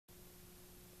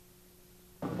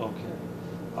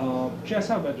Jess,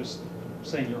 how about just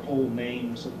saying your whole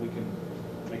name so that we can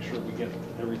make sure we get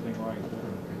everything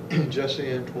right?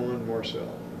 Jesse Antoine Marcel.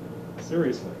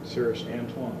 Seriously? Seriously.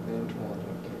 Antoine. Antoine.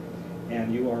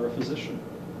 And you are a physician?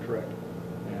 Correct.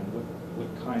 And what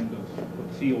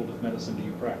field of medicine do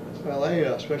you practice? Well,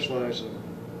 I specialize in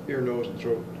ear, nose, and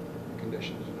throat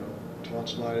conditions,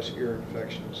 tonsillitis, ear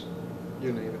infections,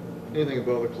 you name it. Anything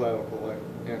above the clavicle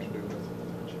I have to do with.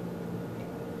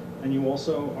 And you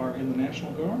also are in the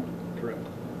National Guard? Correct.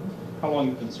 How long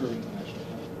have you been serving the National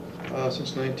Guard?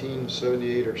 Since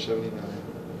 1978 or 79.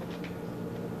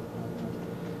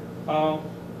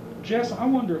 Jess, I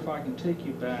wonder if I can take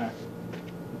you back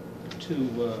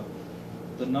to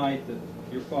the night that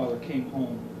your father came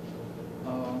home.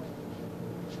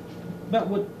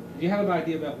 Do you have an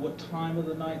idea about what time of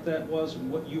the night that was and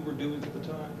what you were doing at the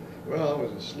time? Well, I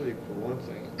was asleep for one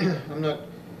thing.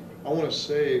 I want to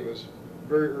say it was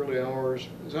very early hours.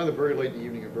 It was either very late in the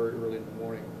evening or very early in the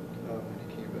morning when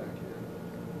he came back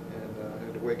in. And I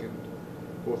had awakened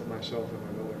both myself and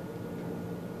my mother.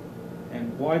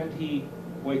 And why did he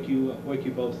wake you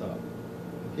both up?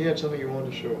 He had something he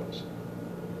wanted to show us.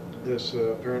 This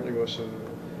apparently was some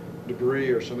debris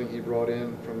or something he brought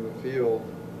in from the field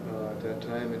at that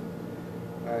time, and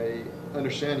I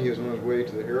understand he was on his way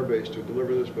to the air base to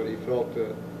deliver this, but he felt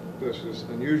that this was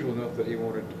unusual enough that he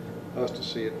wanted us to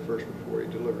see it first before he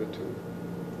delivered it to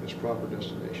its proper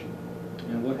destination.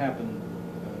 And what happened?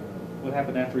 What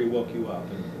happened after he woke you up?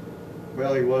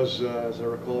 Well, he was, as I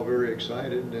recall, very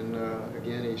excited, and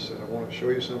again he said, "I want to show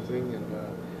you something,"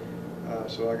 and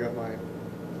so I got my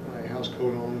house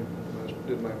coat on, as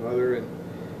did my mother, and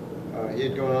he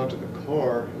had gone out to the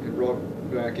car and brought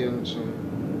back in some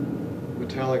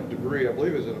metallic debris. I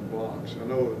believe it was in a box. I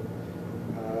know.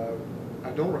 I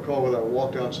don't recall whether I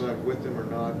walked outside with him or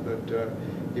not, but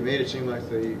he made it seem like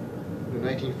the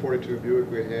 1942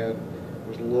 Buick we had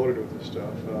was loaded with the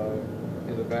stuff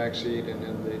in the back seat and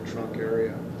in the trunk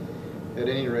area. At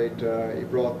any rate, he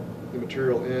brought the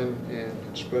material in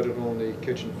and spread it on the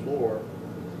kitchen floor,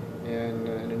 and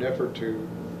in an effort to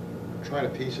try to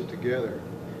piece it together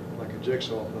like a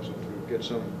jigsaw puzzle to get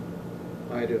some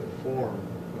idea of the form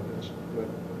of this, but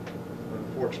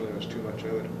unfortunately there was too much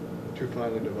of it, too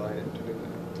finely divided to do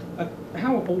that.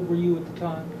 How old were you at the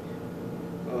time?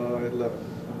 11.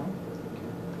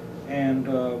 And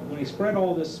when he spread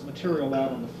all this material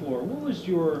out on the floor, what was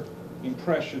your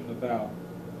impression about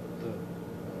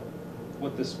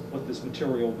what this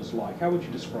material was like? How would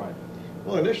you describe it?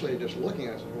 Well, initially just looking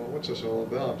at it, I said, well, what's this all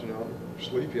about?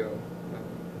 Sleepy.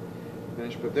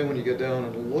 But then when you get down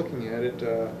and looking at it,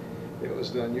 it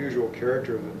was the unusual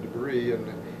character of the debris, and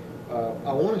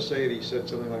I want to say that he said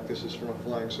something like this is from a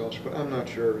flying saucer, but I'm not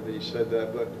sure that he said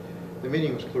that, but the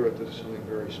meaning was clear that this is something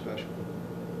very special,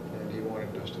 and he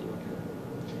wanted us to look at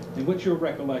it. And what's your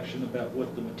recollection about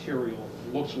what the material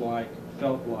looked like,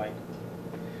 felt like?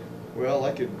 Well,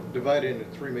 I could divide it into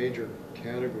three major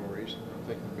categories. I'm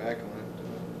thinking back on it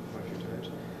quite a few times.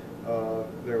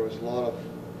 There was a lot of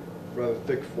rather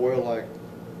thick foil-like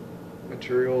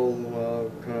material,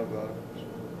 kind of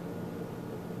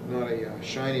not a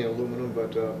shiny aluminum,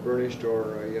 but burnished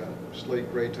or a slate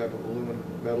gray type of aluminum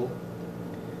metal.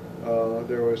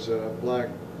 There was black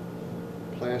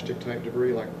plastic type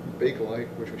debris like bakelite,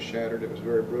 which was shattered. It was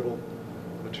very brittle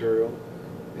material.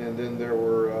 And then there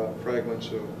were fragments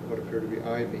of what appeared to be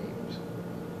I-beams,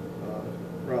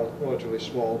 relatively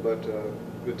small, but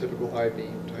the typical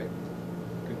I-beam type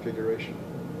configuration.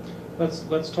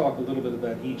 Let's talk a little bit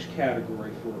about each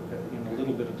category for in a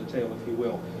little bit of detail, if you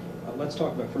will. Let's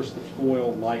talk about first the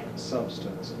foil-like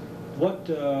substance. What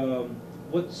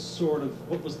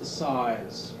was the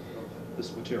size of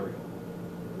this material?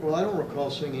 Well, I don't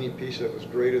recall seeing any piece that was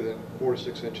greater than 4 to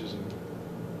 6 inches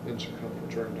in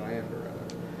circumference or in diameter.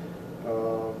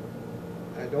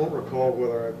 I don't recall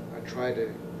whether I tried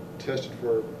to test it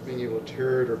for being able to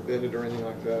tear it or bend it or anything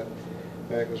like that.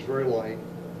 It was very light,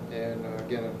 and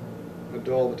again, a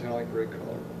dull metallic gray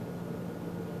color.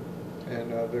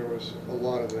 And there was a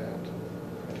lot of that.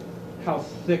 How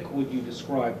thick would you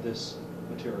describe this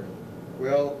material?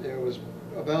 Well, it was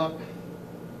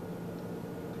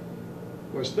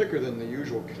thicker than the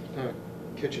usual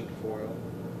kitchen foil.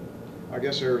 I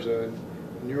guess there's a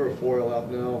newer foil out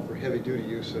now for heavy-duty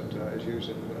use that is used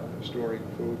in storing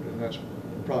food, and that's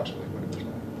approximately what it was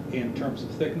like. In terms of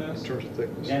thickness? In terms of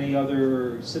thickness. Any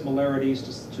other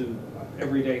similarities to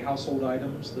everyday household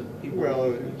items that people?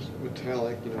 Well, it's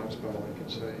metallic, that's about all I can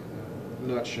say.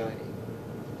 Not shiny.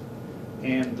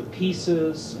 And the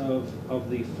pieces of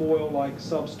the foil-like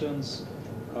substance,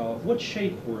 what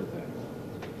shape were they?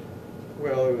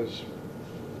 Well, it was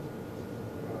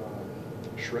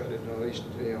shredded, at least,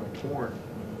 you know, torn.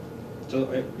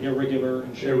 So irregular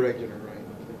in shape? Irregular, right.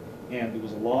 And there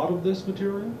was a lot of this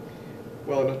material?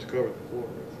 Well, enough to cover the floor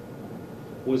with.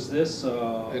 Was this...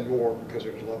 And more, because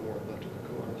there's a lot more left in the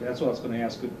car. Okay, that's what I was going to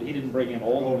ask. He didn't bring in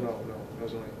all Oh, of it? no, that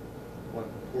was only one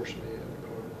portion he had in the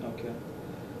car. Okay.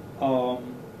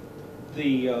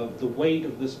 The weight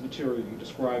of this material you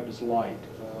described as light,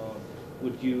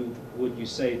 would you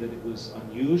say that it was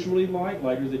unusually light,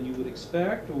 lighter than you would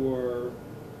expect, or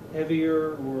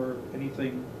heavier, or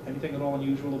anything at all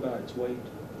unusual about its weight?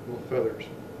 Well, feathers.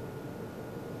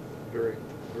 Very,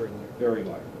 very light. Very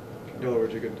light. In other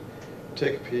words, you could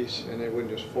take a piece and it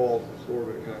wouldn't just fall to the floor,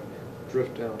 but it kind of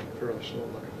drift down fairly slow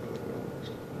like a feather would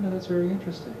almost. No, that's very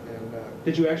interesting. And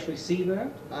did you actually see that?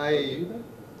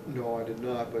 No, I did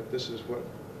not, but this is what,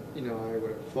 you know, I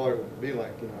would have thought it would be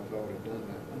like, you know, if I would have done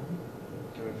that.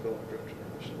 And it felt like drifted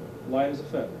fairly slow. Light as a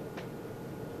feather.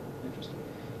 Interesting.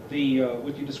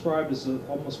 What you described as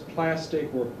almost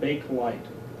plastic or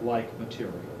bakelite-like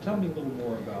material. Tell me a little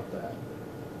more about that.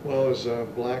 Well, it was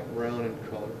black, brown in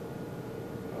color.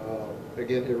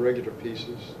 Again, irregular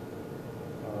pieces.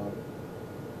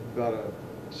 About a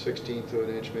 1/16 of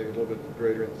an inch, maybe a little bit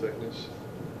greater in thickness.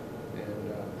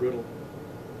 And brittle.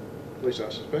 At least I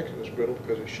suspect it was brittle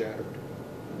because it shattered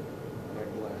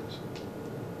like glass.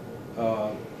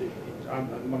 I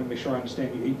want to make sure I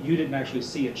understand. You didn't actually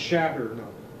see it shatter, No.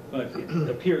 but it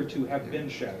appeared to have been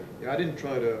shattered. Yeah, I didn't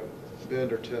try to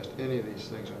bend or test any of these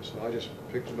things I saw. I just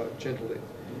picked them up gently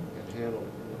and handled it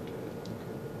and looked at it.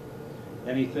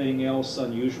 Okay. Anything else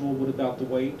unusual about the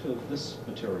weight of this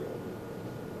material?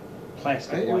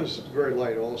 Plastic It light. was very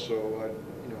light also.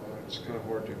 You know, it's kind of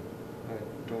hard to, I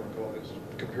don't recall it as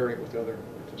comparing it with other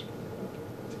at this point.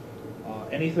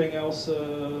 Anything else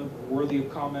worthy of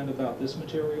comment about this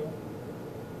material?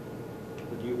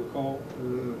 Would you recall?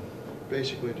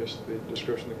 Basically just the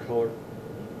description of the color,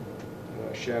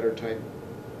 shattered type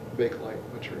bakelite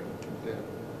material. Yeah.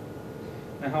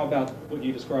 Now how about what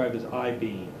you described as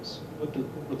I-beams? What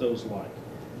were those like?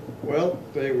 Well,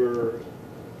 they were,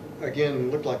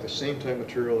 again, looked like the same type of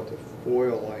material that the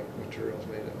foil-like material is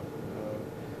made of.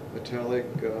 Metallic,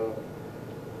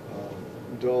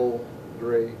 dull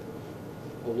gray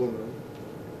aluminum,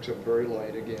 except very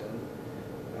light again.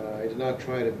 I did not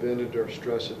try to bend it or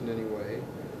stress it in any way,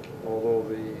 although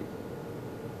the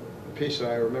piece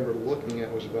I remember looking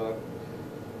at was about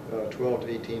 12 to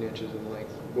 18 inches in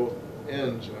length. Both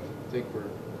ends, I think, were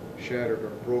shattered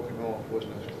or broken off,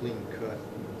 wasn't as clean cut.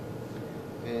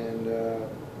 And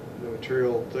the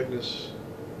material thickness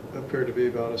appeared to be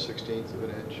about a 1/16 of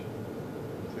an inch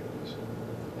thickness.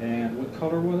 And what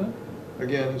color was it?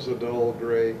 Again, it's a dull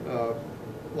gray,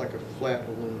 like a flat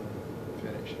aluminum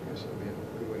finish, I guess that would be a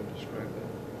good way to describe that.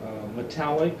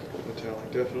 Metallic?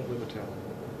 Metallic, definitely metallic.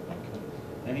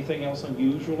 Anything else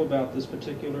unusual about this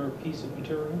particular piece of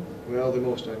material? Well, the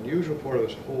most unusual part of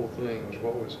this whole thing was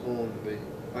what was on the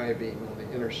I-beam, on the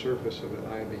inner surface of the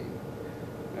I-beam.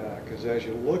 Because as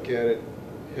you look at it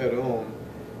head on,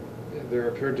 there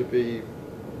appeared to be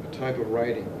a type of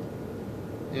writing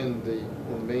on the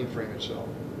mainframe itself.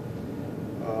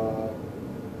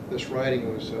 This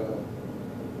writing was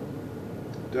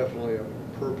definitely a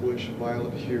purplish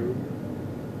violet hue.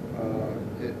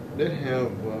 It did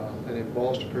have an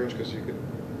embossed appearance because you could,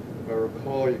 if I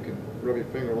recall, you could rub your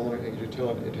finger along it and you could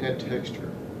tell it had texture.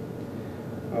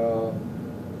 I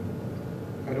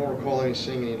don't recall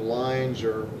seeing any lines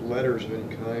or letters of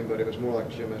any kind, but it was more like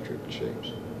geometric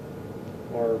shapes.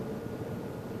 Or,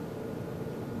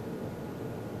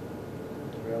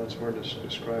 well, it's hard to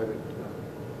describe it.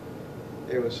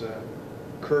 It was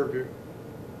curved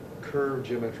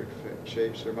geometric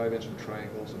shapes. There might have been some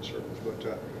triangles and circles, but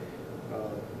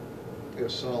it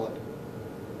was solid.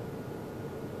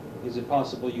 Is it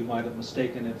possible you might have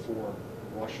mistaken it for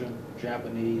Russian,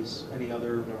 Japanese, any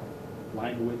other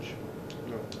language?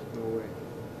 No way.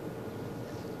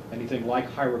 Anything like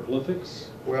hieroglyphics?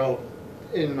 Well,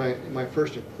 in my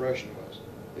first impression was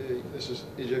this is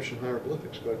Egyptian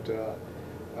hieroglyphics, but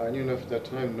I knew enough at that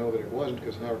time to know that it wasn't,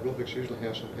 because hieroglyphics usually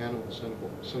have some animal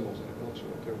symbols in it also,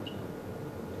 but there was none.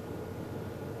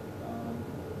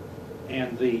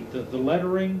 And the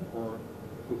lettering, or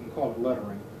we can call it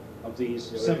lettering, of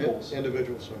these symbols.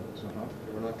 Individual symbols. They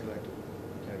were not connected.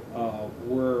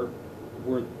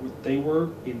 They were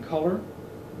in color?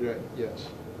 Yeah, yes.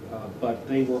 But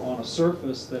they were on a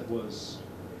surface that was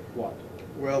what?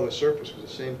 Well, the surface was the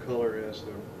same color as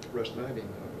the rest of the I-beam,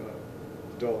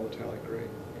 dull metallic gray.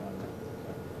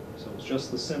 So it's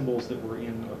just the symbols that were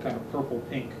in a kind of purple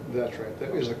pink. That's right.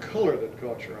 That was the color that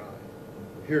caught your eye.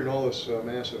 Here in all this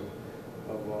mass of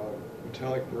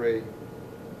metallic gray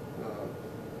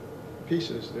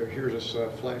pieces, here's this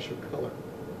flash of color.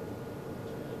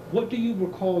 What do you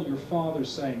recall your father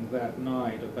saying that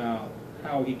night about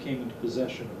how he came into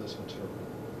possession of this material?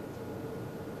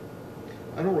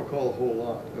 I don't recall a whole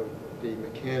lot of the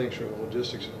mechanics or the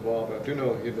logistics involved. I do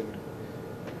know he'd been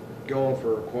gone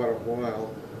for quite a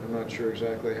while. I'm not sure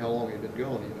exactly how long he'd been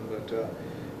gone even, but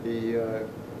if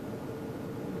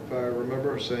I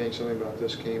remember saying something about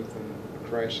this came from a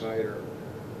crash site or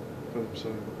from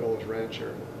some fellow's ranch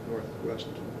or northwest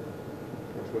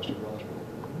of Roswell.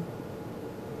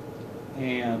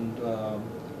 And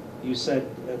you said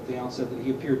at the outset that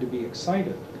he appeared to be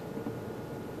excited.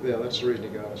 Yeah, that's the reason he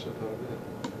got us up out of bed.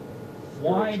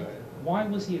 Why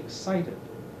was he excited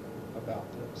about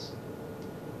this?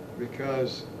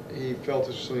 Because he felt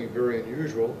this was something very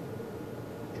unusual.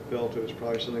 He felt it was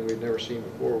probably something we'd never seen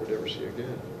before, would never see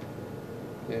again.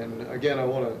 And again, I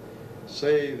want to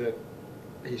say that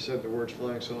he said the words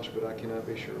flying saucer, but I cannot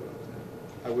be sure about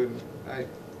that.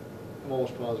 I'm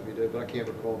almost positive he did, but I can't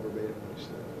recall verbatim what he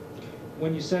said.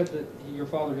 When you said that your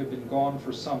father had been gone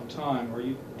for some time,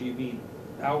 do you mean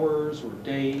hours or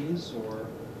days or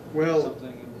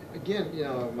something? Again,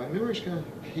 my memory's kind of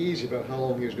hazy about how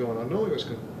long he was gone. I know he was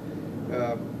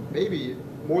maybe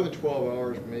more than 12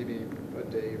 hours, maybe a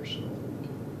day or so.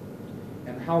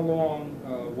 And how long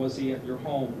was he at your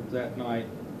home that night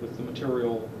with the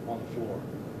material on the floor?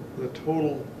 The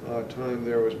total time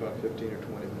there was about 15 or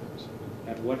 20 minutes.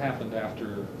 And what happened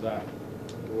after that?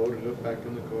 Loaded it back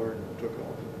in the car and took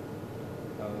off.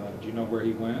 Do you know where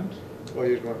he went? Well,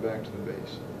 he was going back to the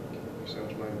base. So that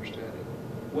was my understanding.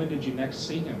 When did you next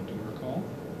see him? Do you recall?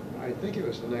 I think it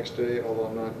was the next day, although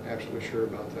I'm not absolutely sure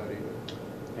about that either.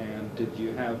 And did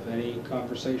you have any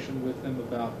conversation with him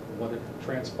about what had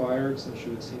transpired since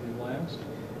you had seen him last?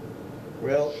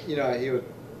 Well, he would,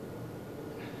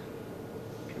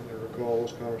 I'm trying to recall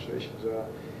those conversations.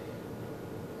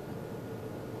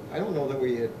 I don't know that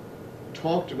we had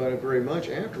talked about it very much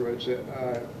afterwards.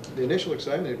 The initial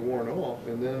excitement had worn off,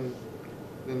 and then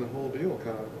the whole deal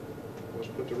kind of was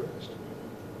put to rest.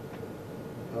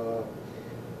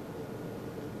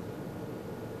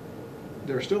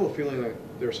 There's still a feeling that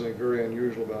there's something very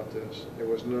unusual about this. It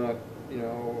was not,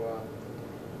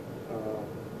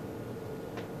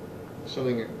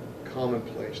 something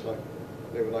commonplace like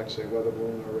they would like to say weather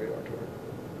balloon or radar target.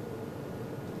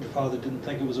 Your father didn't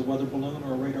think it was a weather balloon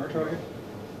or a radar target?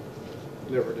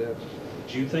 Never did.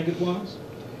 Did you think it was?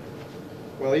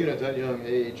 Well, even at that young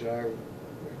age, I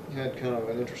had kind of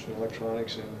an interest in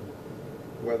electronics and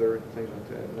weather and things like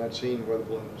that. And I'd seen weather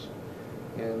balloons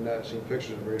and I'd seen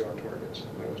pictures of radar targets.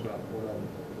 That was not one of them.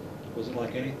 Was it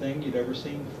like anything you'd ever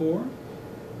seen before?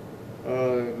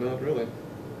 Not really.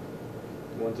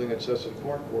 One thing that sets it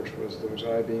apart, of course, was those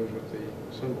I-beams with the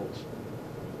symbols.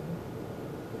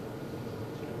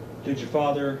 Did your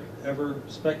father ever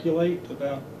speculate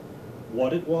about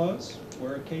what it was,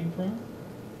 where it came from?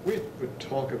 We would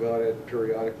talk about it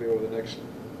periodically over the next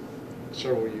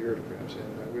several years, perhaps,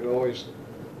 and we'd always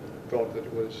thought that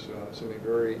it was something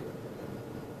very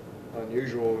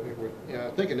unusual.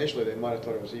 I think initially they might have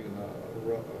thought it was even a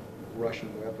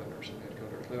Russian weapon or something.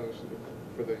 That was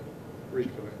for the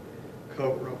reason for the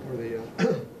cover-up or the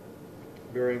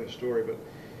burying the story. But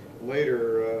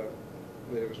later,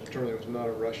 it was determined it was not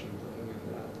a Russian thing, and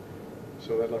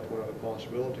so that left one other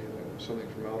possibility that it was something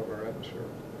from out of our atmosphere.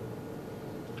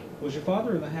 Was your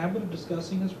father in the habit of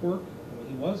discussing his work? I mean,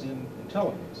 he was in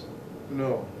intelligence.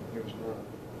 No, he was not.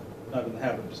 Not in the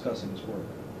habit of discussing his work.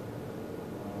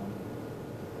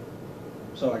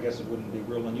 So I guess it wouldn't be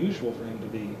real unusual for him to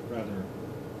be rather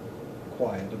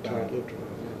quiet about it. Tight-lipped about it,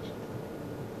 yes.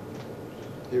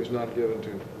 He was not given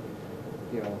to,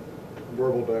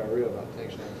 verbal diarrhea about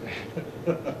things like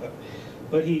that.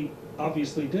 But he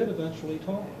obviously did eventually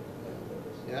talk.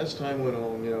 Yeah, as time went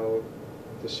on,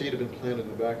 the seed had been planted in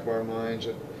the back of our minds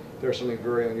that there's something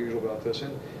very unusual about this.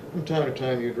 And from time to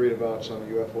time, you'd read about some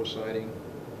UFO sighting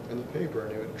in the paper,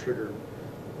 and it would trigger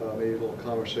maybe a little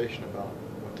conversation about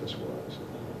what this was.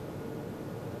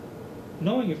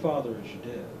 Knowing your father as you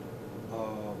did,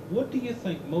 what do you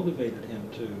think motivated him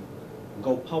to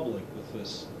go public with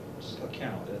this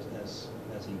account as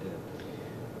he did?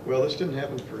 Well, this didn't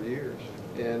happen for years,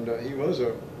 and he was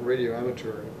a radio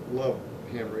amateur, loved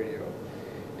ham radio.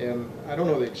 And I don't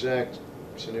know the exact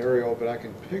scenario, but I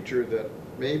can picture that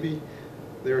maybe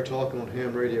they were talking on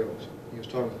ham radios. He was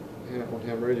talking on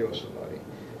ham radio with somebody,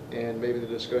 and maybe the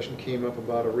discussion came up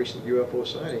about a recent UFO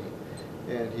sighting,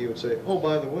 and he would say, "Oh,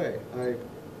 by the way, I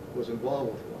was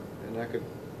involved with one," and I could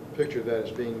picture that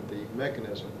as being the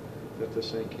mechanism that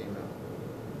this thing came out.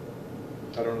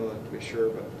 I don't know that to be sure,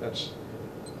 but that's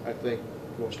I think,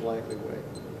 most likely way.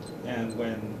 And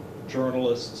when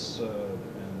journalists and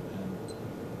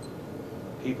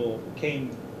people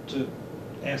came to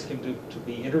ask him to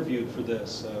be interviewed for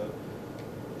this,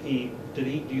 do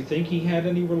you think he had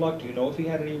any reluctance? Do you know if he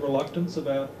had any reluctance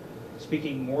about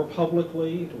speaking more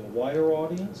publicly to a wider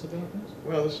audience about this?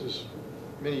 Well, this is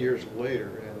many years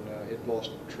later, and he'd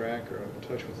lost track or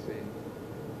touch with the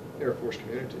Air Force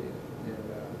community.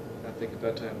 And I think at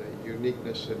that time the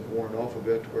uniqueness had worn off a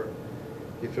bit, where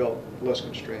he felt less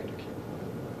constrained to keep quiet.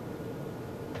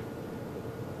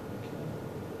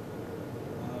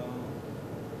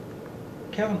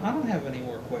 Kevin, I don't have any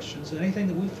more questions. Anything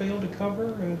that we failed to cover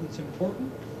that's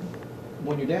important?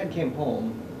 When your dad came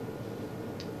home,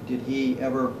 did he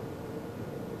ever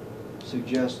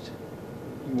suggest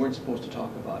you weren't supposed to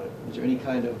talk about it? Was there any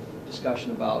kind of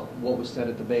discussion about what was said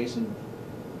at the base and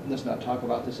let's not talk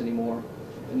about this anymore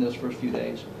in those first few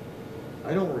days?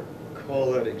 I don't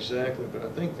recall that exactly, but I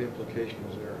think the implication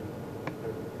was there.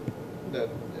 That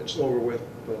it's over with,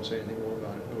 don't say anything more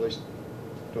about it, or at least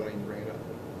don't even bring it up.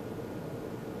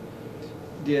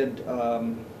 Did,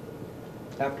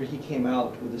 after he came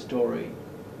out with the story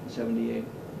in '78,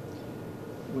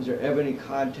 was there ever any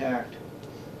contact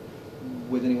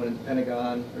with anyone in the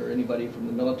Pentagon or anybody from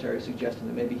the military suggesting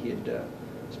that maybe he had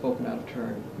spoken out of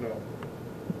turn? No.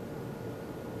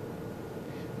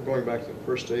 Going back to the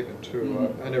first statement too,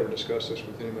 Mm-hmm. I never discussed this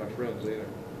with any of my friends either.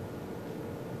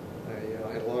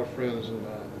 I had a lot of friends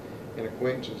and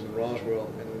acquaintances in Roswell,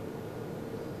 and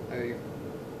I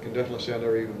can definitely say I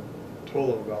never even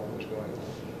told them about what was going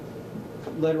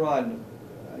on. Later on,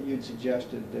 you'd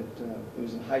suggested that it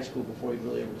was in high school before you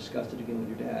really ever discussed it again with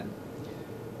your dad.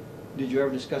 Did you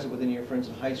ever discuss it with any of your friends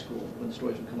in high school when the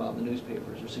stories would come out in the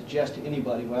newspapers, or suggest to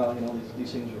anybody, well, you know,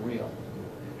 these things are real?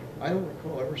 I don't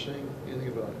recall ever saying anything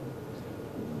about it.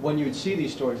 When you would see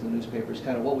these stories in the newspapers,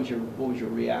 kind of what was your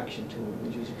reaction to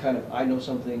it? Was it kind of, I know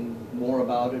something more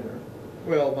about it, or?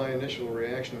 Well, my initial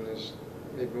reaction is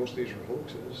maybe most of these are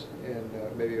hoaxes, and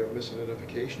maybe a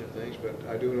misidentification of things, but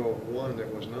I do know of one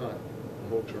that was not a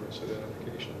hoax or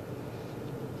misidentification.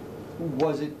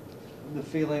 Was it the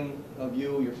feeling of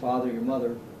you, your father, your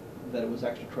mother, that it was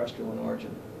extraterrestrial in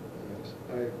origin? Yes.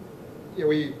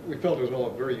 We felt it was all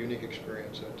a very unique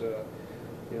experience, that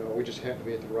we just happened to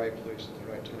be at the right place at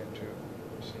the right time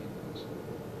to see things.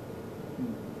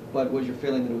 But was your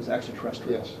feeling that it was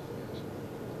extraterrestrial? Yes.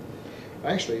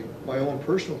 Actually, my own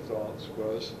personal thoughts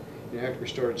was, after we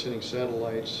started sending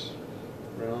satellites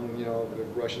around, the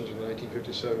Russians in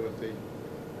 1957 with the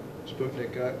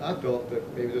Sputnik, I felt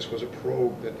that maybe this was a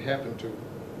probe that happened to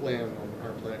land on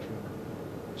our planet from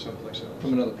someplace else.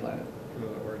 From another planet? From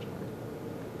another origin.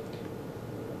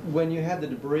 When you had the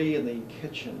debris in the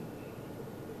kitchen,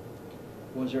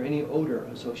 was there any odor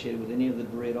associated with any of the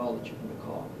debris at all that you can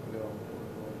recall? No.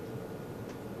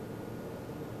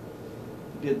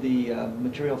 Did the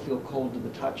material feel cold to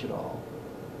the touch at all?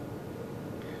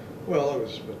 Well, it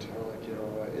was metallic,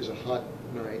 it was a hot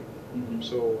night, Mm-hmm.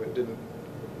 so it didn't,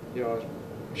 I'm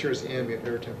sure it's the ambient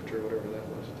air temperature, whatever that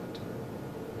was at that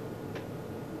time.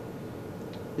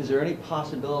 Is there any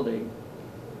possibility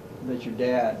that your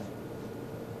dad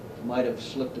might have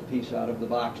slipped a piece out of the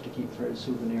box to keep for his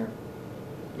souvenir?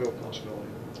 No possibility.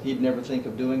 He'd never think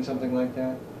of doing something like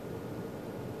that?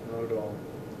 Not at all.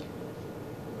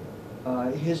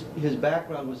 His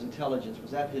background was intelligence.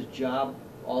 Was that his job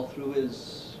all through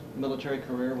his military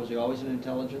career? Was he always in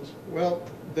intelligence? Well,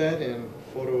 that and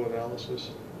photo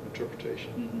analysis,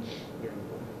 interpretation. Mm-hmm. They're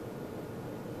involved.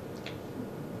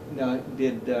 Now,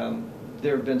 did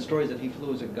there have been stories that he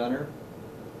flew as a gunner?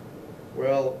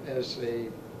 Well,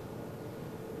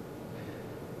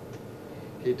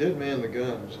 he did man the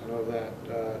guns, I know that.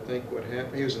 I think what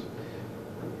happened, he was a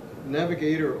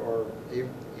navigator, or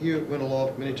he went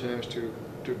aloft many times to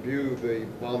view the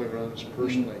bombing runs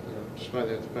personally, despite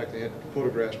the fact they had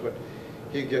photographs, but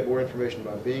he'd get more information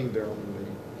by being there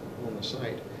on the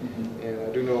site. Mm-hmm. And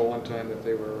I do know one time that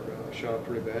they were shot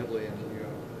pretty badly, and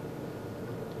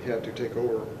he had to take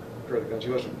over the guns. He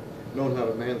must have known how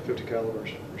to man the 50 calibers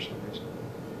for some reason.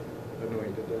 I didn't know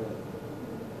he did that.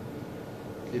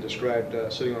 He described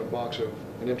sitting on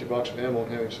an empty box of ammo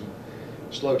and having some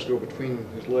slugs go between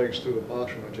his legs through the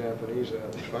box from a Japanese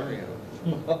firing at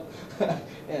him.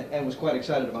 and was quite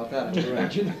excited about that, I can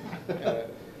imagine.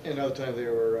 And another time they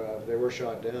were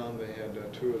shot down. They had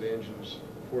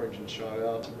four engines shot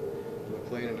out. The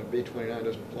plane, and the B-29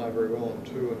 doesn't fly very well on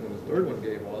two, and when the third one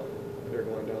gave up, they're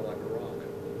going down like a rock.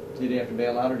 Did he have to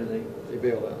bail out, or did they? They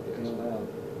bailed out, yes. Bailed out.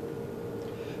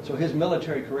 So his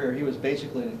military career, he was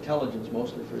basically in intelligence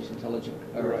mostly for his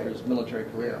Right. for his military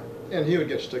career. And he would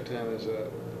get stick time as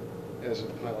as a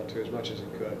pilot too, as much as he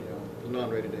could, you know, a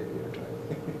non-rated aviator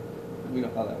type. We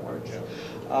know how that works.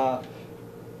 Yeah.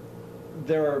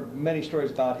 There are many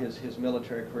stories about his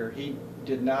military career. He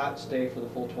did not stay for the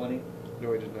full 20.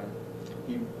 No, he did not.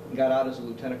 He got out as a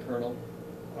lieutenant colonel.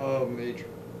 Major.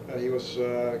 He was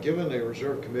given a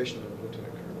reserve commission of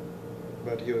lieutenant colonel,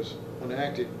 but he was on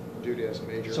active duty as a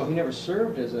major. So he never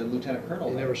served as a lieutenant colonel?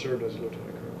 He never served as a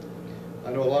lieutenant colonel.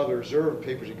 I know a lot of the reserve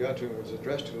papers he got to him was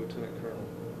addressed to Lieutenant Colonel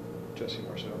Jesse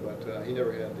Marcel, but he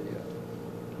never had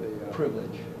the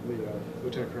privilege. The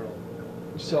lieutenant colonel.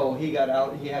 So he got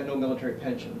out. He had no military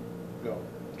pension. No.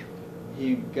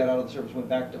 He got out of the service, went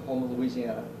back to home in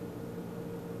Louisiana.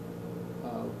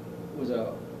 Was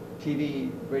a TV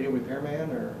radio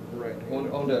repairman, or right.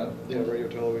 Owned a radio,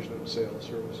 television, and sales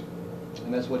service.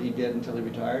 And that's what he did until he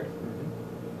retired.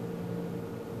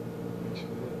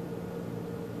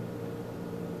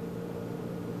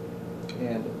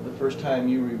 And the first time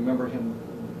you remember him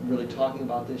really talking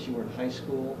about this, you were in high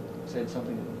school. Said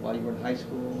something while you were in high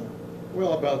school.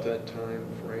 Well, about that time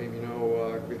frame, you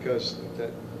know, because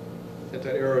at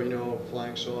that era, you know,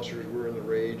 flying saucers were in the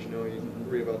rage. You know, you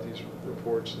read about these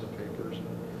reports in the papers and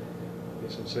the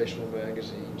sensational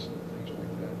magazines and things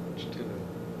like that, which tend to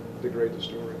degrade the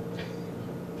story.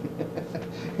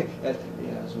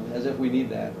 Yeah, as if we need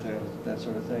that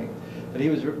sort of thing. But he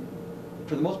was,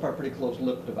 for the most part, pretty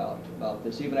close-lipped about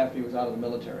this, even after he was out of the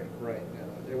military. Right.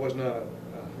 It was not a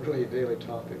really daily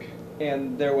topic.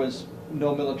 And there was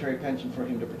no military pension for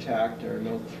him to protect, or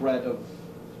no threat of...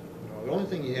 No, the only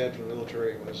thing he had from the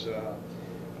military was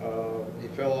he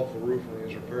fell off the roof when he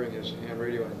was repairing his ham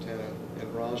radio antenna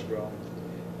in Roswell,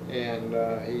 and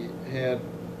he had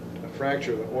a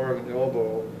fracture of the Oregon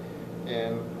elbow,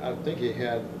 and I think he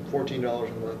had $14 a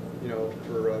month, you know,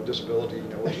 for disability, you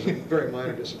know, which is a very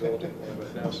minor disability,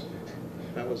 but that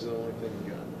was the only thing he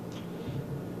got.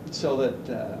 So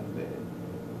that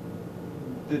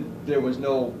there was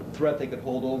no threat they could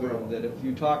hold over him, that if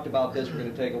you talked about this, we're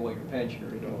going to take away your pension or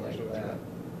anything like that.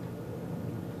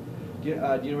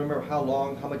 Do you remember how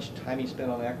much time he spent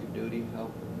on active duty? How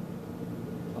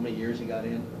many years he got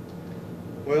in?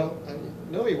 Well, I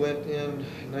know he went in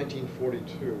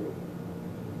 1942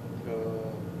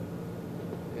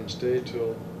 and stayed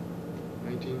till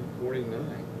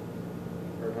 1949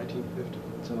 or 1950.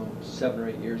 So 7 or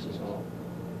 8 years is all.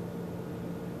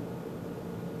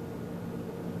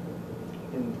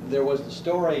 And there was the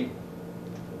story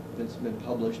that's been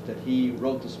published that he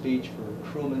wrote the speech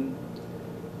for Truman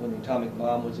when the atomic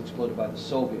bomb was exploded by the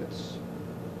Soviets.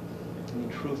 Any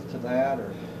truth to that,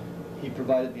 or he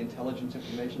provided the intelligence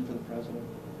information for the president?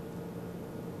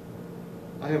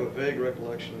 I have a vague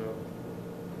recollection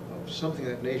of something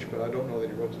of that nature, but I don't know that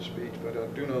he wrote the speech. But I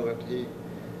do know that he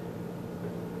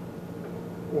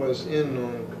was in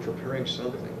on preparing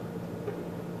something,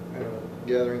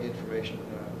 gathering information.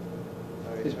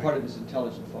 It's part of his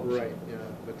intelligence function. Right, yeah,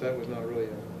 but that was not really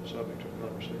a subject of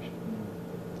conversation.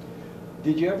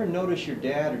 Did you ever notice your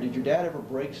dad, or did your dad ever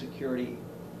break security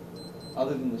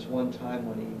other than this one time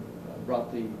when he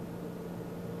brought the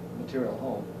material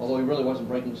home? Although he really wasn't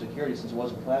breaking security since it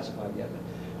wasn't classified yet. But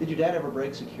did your dad ever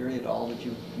break security at all that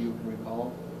you can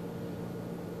recall?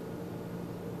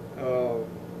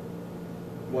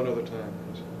 One other time.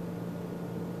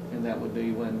 And that would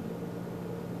be when?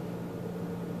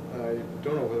 I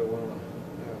don't know whether one.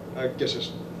 I guess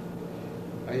it's.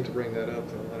 I hate to bring that up,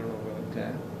 though. I don't know whether.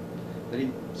 Okay.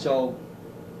 But so,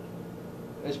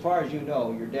 as far as you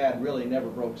know, your dad really never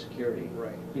broke security.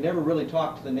 Right. He never really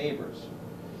talked to the neighbors.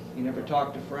 He never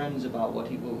talked to friends about what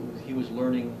he was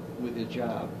learning with his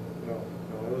job. No,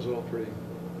 it was all pretty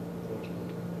close.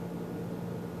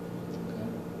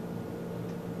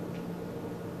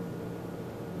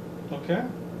 Okay.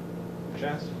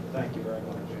 Jess, thank you very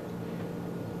much.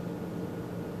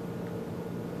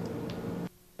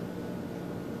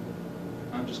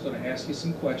 I'm just going to ask you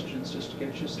some questions just to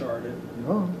get you started.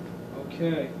 No.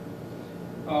 Okay.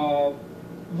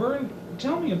 Vern,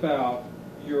 tell me about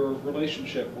your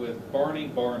relationship with Barney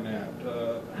Barnett.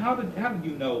 How did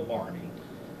you know Barney?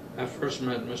 I first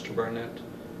met Mr. Barnett.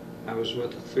 I was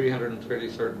with the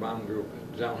 333rd Bomb Group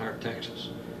at Dalhart, Texas.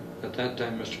 At that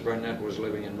time, Mr. Barnett was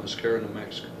living in Mosquera, New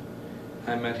Mexico.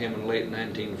 I met him in late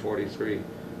 1943.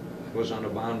 I was on a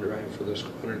bomb drive for the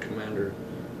squadron commander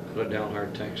out of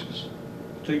Dalhart, Texas.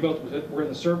 So you both were in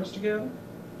the service together?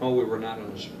 Oh, we were not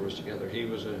in the service together. He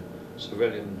was a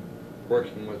civilian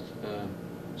working with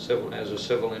as a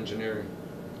civil engineer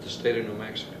at the state of New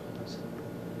Mexico.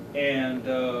 And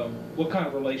what kind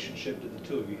of relationship did the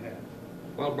two of you have?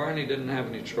 Well, Barney didn't have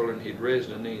any children. He'd raised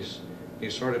a niece. He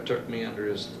sort of took me under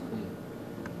his thumb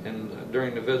And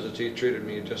during the visits, he treated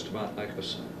me just about like a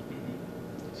son.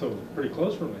 So, pretty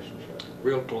close relationship.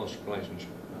 Real close relationship.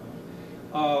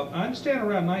 I understand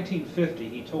around 1950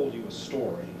 he told you a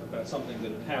story about something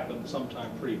that had happened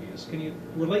sometime previous. Can you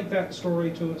relate that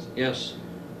story to us? Yes,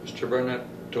 Mr. Burnett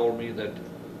told me that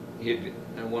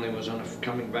when he was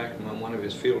coming back from one of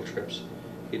his field trips,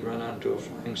 he'd run onto a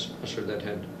flying saucer that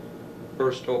had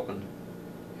burst open,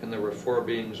 and there were 4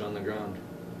 beings on the ground,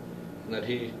 and that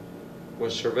he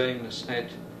was surveying the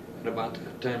site, and about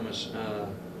that time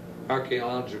an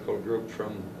archaeological group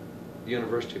from the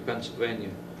University of Pennsylvania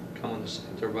come on the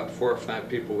site. There were about 4 or 5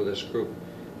 people with this group.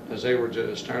 As they were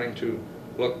just starting to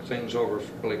look things over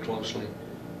fairly closely,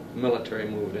 the military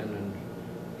moved in and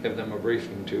gave them a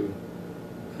briefing to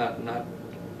not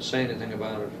say anything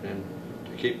about it and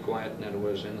to keep quiet, and that it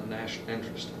was in the national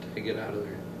interest that they get out of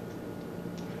there.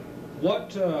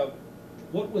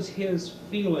 What was his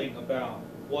feeling about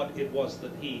what it was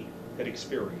that he had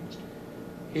experienced?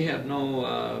 He had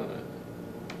no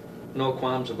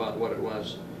qualms about what it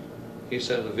was. He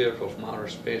said the vehicle from outer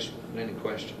space without any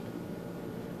question.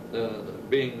 The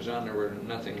beings on there were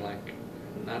not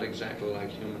exactly like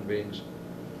human beings.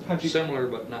 Similar,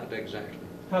 but not exactly.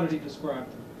 How did he describe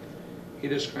them? He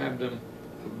described them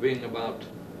as being about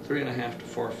 3.5 to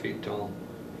 4 feet tall,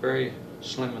 very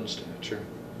slim in stature,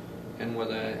 and with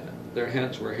their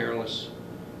heads were hairless,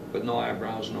 with no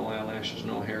eyebrows, no eyelashes,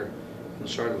 no hair, and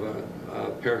sort of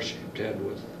a pear-shaped head,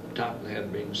 with the top of the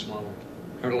head being smaller,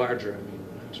 or larger, I mean.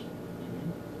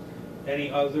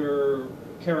 Any other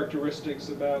characteristics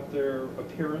about their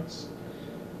appearance?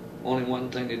 Only one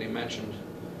thing that he mentioned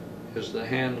is the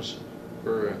hands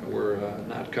were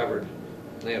not covered.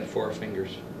 They had 4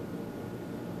 fingers.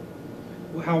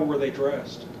 How were they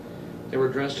dressed? They were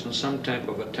dressed in some type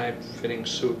of a tight-fitting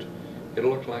suit. It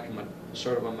looked like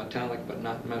sort of a metallic, but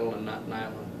not metal and not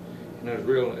nylon. And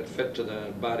it fit to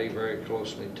the body very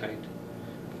closely tight.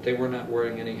 But they were not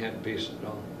wearing any headpiece at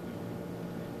all.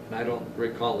 And I don't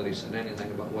recall that he said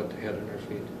anything about what they had on their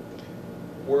feet.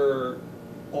 Were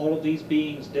all of these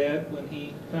beings dead when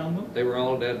he found them? They were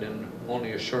all dead and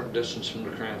only a short distance from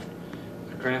the craft.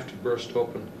 The craft had burst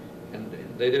open, and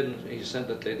he said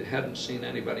that they hadn't seen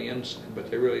anybody inside,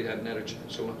 but they really hadn't had a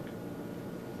chance to look.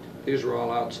 These were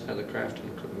all outside the craft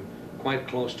and quite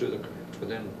close to the craft,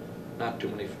 within not too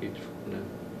many feet from the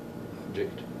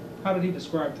object. How did he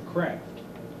describe the craft?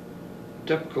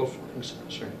 Typical flying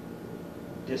saucer.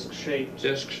 Disc-shaped?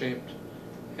 Disc-shaped,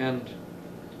 and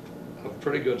of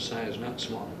pretty good size, not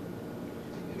small.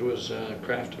 It was a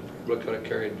craft that probably could have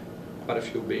carried quite a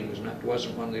few beings. It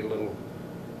wasn't one of the little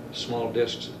small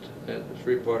discs that was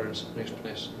reported in somebody's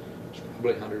place. It was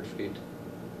probably 100 feet.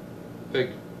 Big.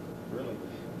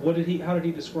 Really? How did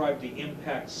he describe the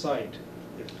impact site,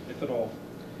 if at all?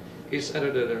 He said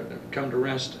it had come to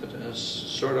rest at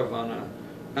sort of on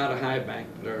not a high bank,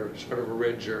 but sort of a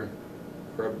ridge or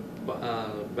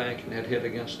a bank, and had hit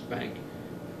against the bank.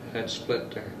 It had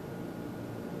split there.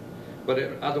 But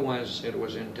otherwise it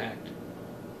was intact.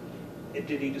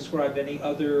 Did he describe any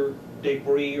other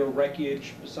debris or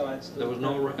wreckage besides the... There was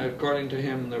no, according to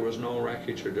him, there was no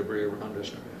wreckage or debris around this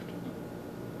craft.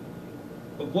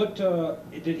 But what,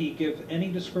 did he give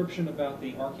any description about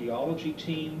the archaeology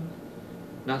team?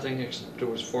 Nothing, except there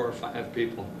was 4 or 5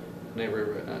 people. And they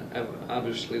were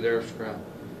obviously there for a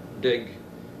dig,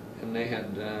 and they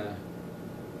had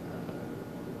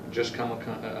just come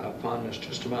upon this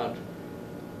just about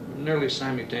nearly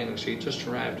simultaneously. He just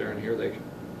arrived there, and here they come.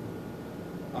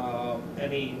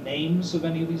 Any names of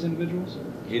any of these individuals?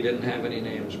 He didn't have any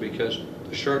names, because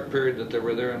the short period that they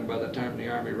were there, and by the time the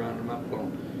Army rounded them up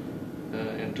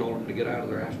and told him to get out of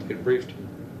there after they'd briefed him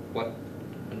what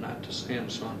and not to say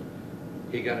and so on,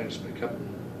 he got his pickup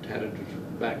and headed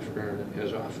back for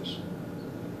his office.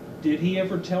 Did he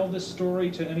ever tell this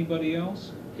story to anybody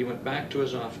else? He went back to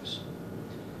his office,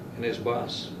 and his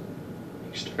boss,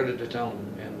 he started to tell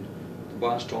him, and the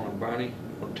boss told him, "Barney,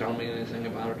 don't tell me anything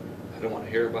about it. I don't want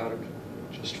to hear about it.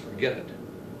 Just forget it."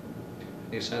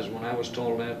 And he says, when I was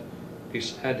told that,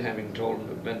 beside having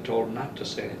been told not to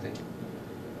say anything,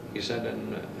 he said,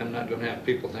 and I'm not going to have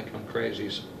people think I'm crazy,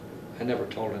 so I never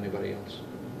told anybody else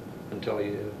until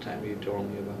the time he told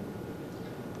me about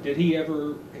it. Did he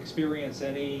ever experience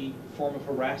any form of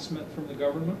harassment from the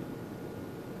government?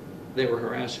 They were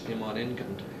harassing him on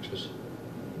income taxes.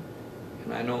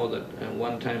 And I know that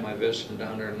one time I visited him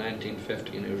down there in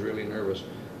 1950, and he was really nervous.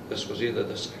 This was either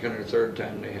the 2nd or 3rd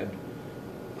time they had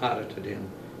audited him.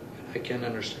 And I can't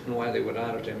understand why they would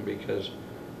audit him, because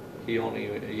he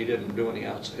didn't do any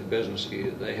outside business.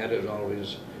 They had all of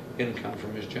his income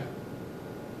from his job.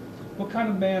 What kind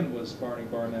of man was Barney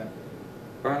Barnett?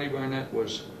 Barney Barnett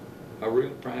was a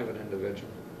real private individual.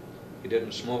 He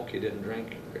didn't smoke, he didn't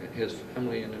drink. His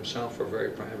family and himself were very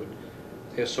private.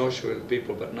 They associated with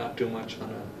people, but not too much on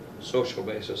a social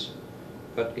basis.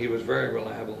 But he was very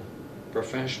reliable,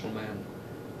 professional man,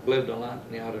 lived a lot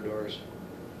in the outdoors,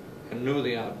 and knew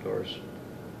the outdoors.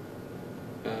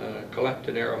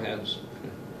 Collected arrowheads,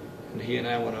 and he and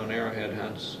I went on arrowhead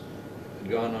hunts,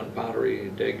 had gone on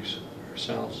pottery digs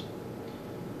ourselves.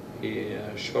 He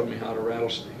showed me how the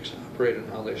rattlesnakes operate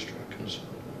and how they struck and so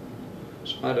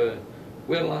on. So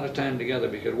we had a lot of time together,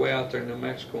 because way out there in New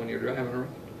Mexico, when you're driving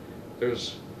around,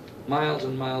 there's miles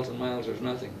and miles and miles, there's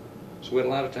nothing. So we had a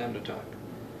lot of time to talk.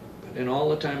 But in all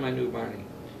the time I knew Barney,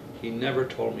 he never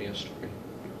told me a story.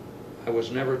 I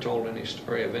was never told any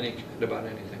story of any kind about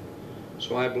anything.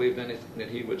 So I believed anything that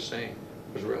he would say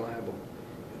was reliable.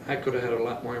 I could have had a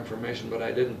lot more information, but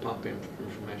I didn't pump him for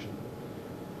information.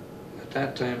 At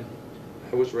that time,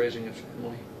 I was raising a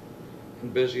family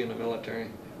and busy in the military,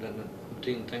 and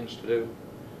 15 things to do.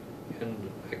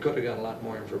 And I could have got a lot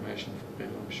more information from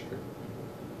him, I'm sure.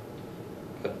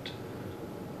 But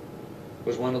it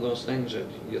was one of those things that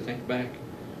you think back,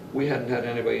 we hadn't had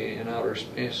anybody in outer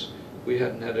space, we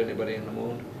hadn't had anybody in the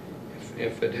moon.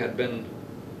 If it had been,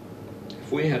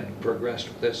 if we had progressed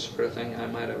with this sort of thing, I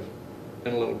might have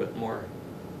been a little bit more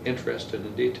interested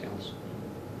in details.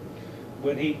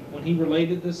 When he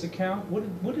related this account,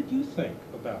 what did you think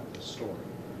about the story?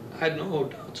 I had no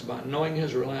doubts about knowing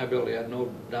his reliability. I had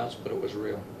no doubts, but it was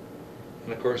real.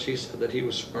 And of course, he said that he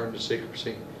was sworn to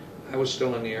secrecy. I was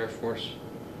still in the Air Force,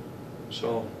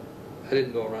 so I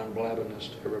didn't go around blabbing this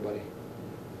to everybody.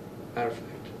 Matter of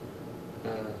fact,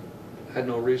 I had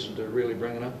no reason to really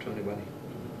bring it up to anybody.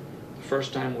 The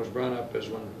first time it was brought up is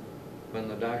when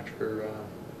the Dr.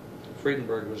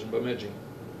 Friedenberg was in Bemidji.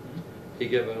 He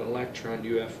gave a lecture on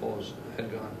UFOs. I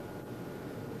had gone.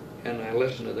 And I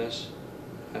listened to this.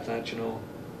 I thought, you know,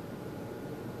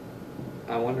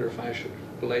 I wonder if I should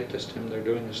relate this to him. They're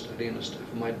doing a study, and the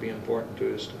stuff might be important to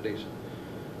his studies.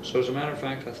 So as a matter of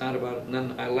fact, I thought about it, and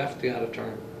then I left the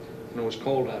auditorium, and it was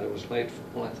cold out. It was late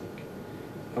fall, I think.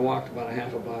 I walked about a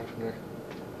half a block from there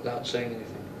without saying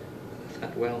anything. I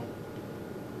thought, well,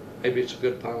 maybe it's a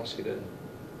good policy to go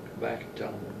back and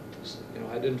tell him this. You know,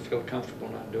 I didn't feel comfortable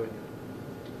not doing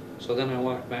it. So then I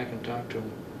walked back and talked to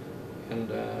him. And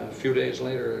a few days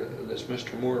later, this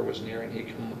Mr. Moore was near, and he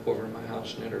came over to my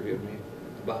house and interviewed me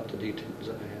about the details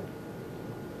that I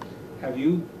had. Have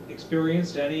you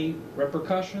experienced any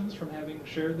repercussions from having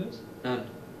shared this? None.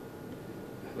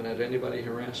 I haven't had anybody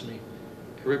harass me.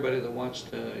 Everybody that watched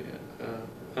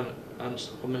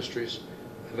Unsolved Mysteries,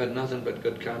 I've had nothing but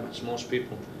good comments. Most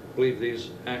people believe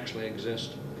these actually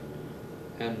exist.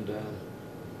 And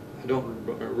I don't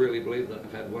really believe that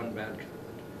I've had one bad comment.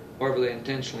 However, they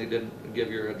intentionally didn't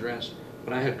give your address.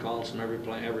 But I had calls from every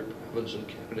province in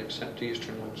Canada except the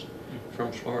eastern ones,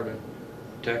 from Florida,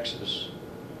 Texas.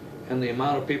 And the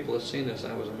amount of people that seen this,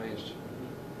 I was amazed.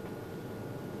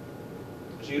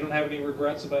 So you don't have any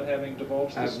regrets about having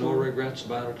divulged this I have no story? regrets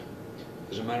about it.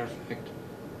 As a matter of fact,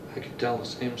 I could tell the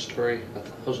same story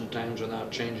 1,000 times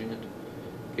without changing it,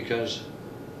 because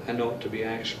I know it to be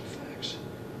actual facts.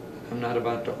 I'm not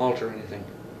about to alter anything.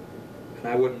 And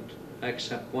I wouldn't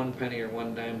accept one penny or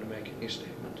one dime to make any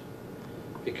statement,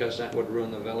 because that would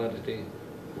ruin the validity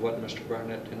of what Mr.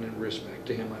 Barnett, and in respect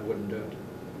to him, I wouldn't do it.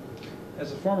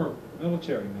 As a former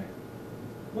military man,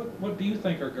 what do you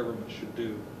think our government should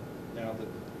do now that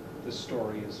this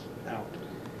story is out?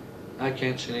 I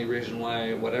can't see any reason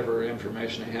why whatever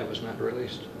information they have is not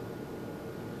released.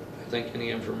 I think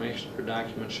any information or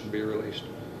documents should be released,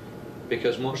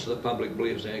 because most of the public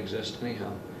believes they exist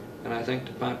anyhow. And I think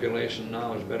the population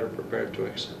now is better prepared to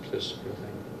accept this sort of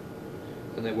thing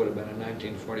than they would have been in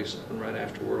 1947, right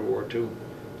after World War II.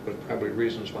 There was probably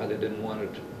reasons why they didn't want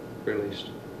it released.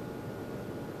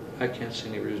 I can't see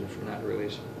any reason for not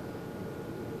releasing.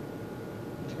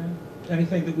 Okay.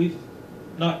 Anything that we've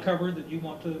not covered that you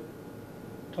want to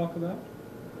talk about?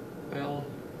 Well,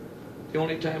 the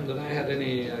only time that I had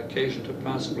any occasion to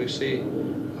possibly see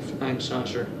a flying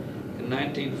saucer, in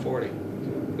 1940,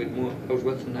 I was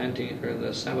with the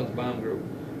 7th Bomb Group,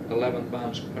 11th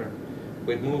Bomb Squadron.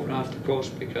 We'd moved off the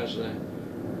coast because of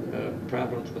the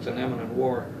problems with an imminent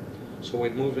war. So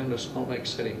we'd moved into Salt Lake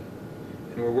City,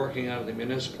 and we were working out of the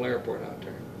municipal airport out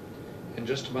there. And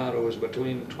just about, it was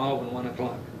between 12 and 1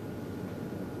 o'clock,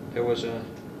 there was a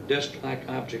disc-like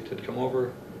object that come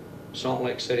over Salt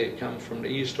Lake City. It come from the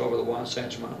east over the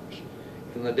Wasatch Mountains.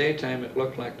 In the daytime, it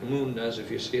looked like the moon does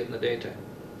if you see it in the daytime.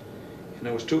 And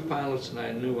there was 2 pilots that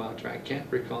I knew out there, I can't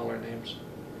recall their names,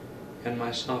 and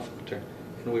myself out there.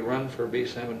 And we run for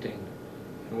B-17.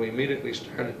 And we immediately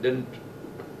didn't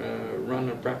run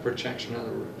the proper checks on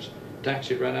other routes.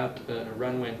 Taxied right out the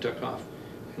runway and took off.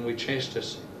 And we chased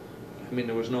this. I mean,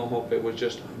 there was no hope. It was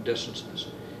just distances.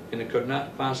 And it could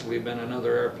not possibly have been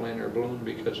another airplane or balloon,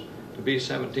 because the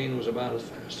B-17 was about as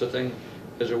fast a thing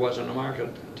as there was on the market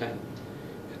at that time.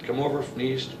 It come over from the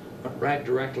east, went right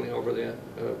directly over the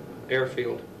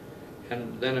airfield,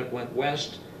 and then it went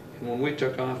west, and when we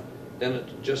took off, then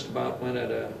it just about went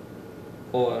at a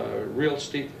real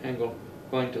steep angle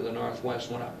going to the northwest,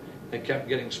 went up. It kept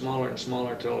getting smaller and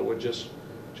smaller till it was just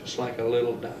like a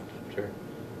little dot up there.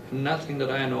 And nothing that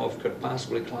I know of could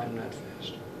possibly climb that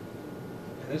fast.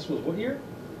 And this was what year?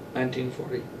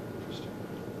 1940.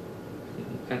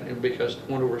 And because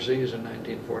I went overseas in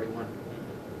 1941.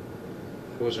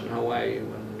 I was in Hawaii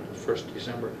on 1st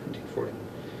December 1941.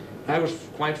 I was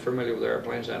quite familiar with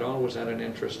airplanes. I'd always had an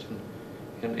interest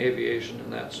in aviation,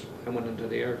 and that's why I went into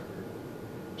the Air Corps.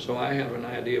 So I have an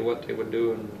idea what they would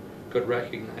do and could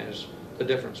recognize the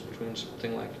difference between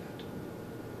something like that.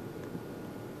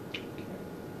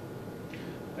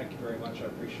 Thank you very much. I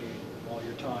appreciate all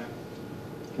your time.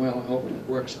 Well, I hope it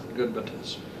works out good, but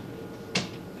that's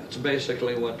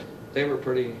basically what they were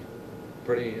pretty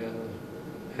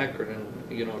accurate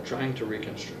in, you know, trying to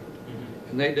reconstruct.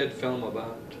 And they did film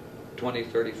about 20,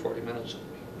 30, 40 minutes of me,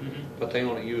 but they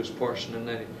only used portion and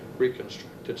they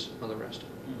reconstructed some of the rest of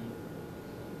it.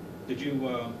 Did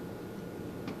you,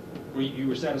 you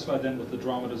were satisfied then with the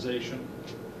dramatization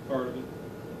part of it?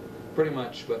 Pretty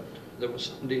much, but there was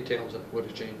some details that would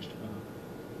have changed.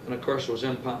 And of course it was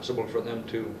impossible for them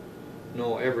to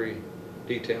know every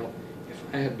detail. If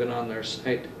I had been on their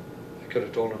site, I could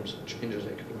have told them some changes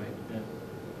they could have made. Yeah.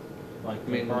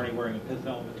 Like Barney wearing a pith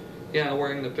helmet? Yeah,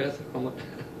 wearing the pith helmet.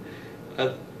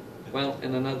 Well,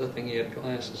 and another thing, he had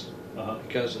glasses.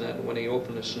 Because when he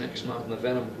opened his snake's mouth and the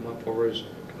venom come up over his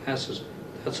glasses,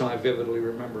 that's how I vividly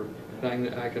remember.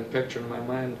 I can picture in my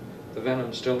mind the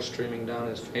venom still streaming down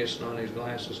his face and on his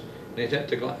glasses. And it hit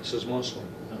the glasses mostly.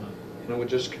 And it was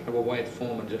just kind of a white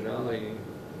foam and just,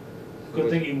 Good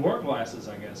thing he wore glasses,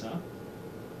 I guess, huh?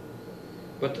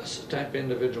 But that's the type of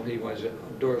individual he was, an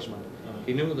outdoorsman.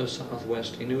 He knew the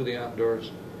Southwest, he knew the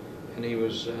outdoors, and he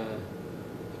was the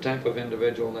type of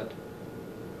individual that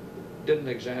didn't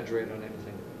exaggerate on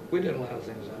anything. We did a lot of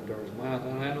things outdoors.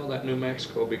 And I know that New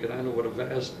Mexico because I know what a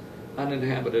vast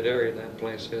uninhabited area that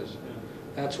place is. Yeah.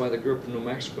 That's why the group from New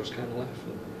Mexico is kind of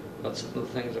laughing about some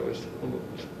of the things I was telling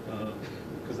them.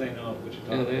 Because they know what you're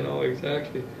talking about. Yeah, they know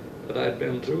exactly that I'd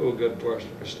been through a good portion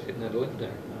of our state and I'd lived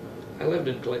there. I lived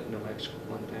in Clayton, New Mexico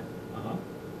one time.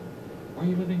 Where are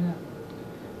you living now?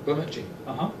 Bemidji.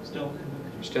 Still in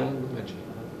Bemidji. Still in Bemidji.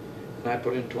 And I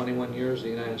put in 21 years in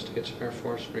the United States Air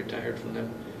Force, retired from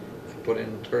them. I put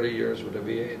in 30 years with the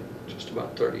VA, just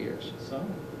about 30 years. So?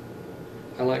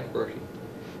 I like working.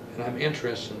 And I'm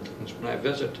interested in things. When I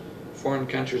visit foreign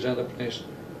countries, other places,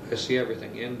 I see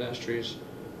everything. Industries,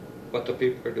 what the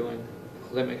people are doing,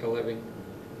 how they make a living.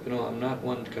 You know, I'm not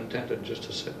one contented just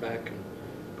to sit back and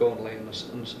go and lay in the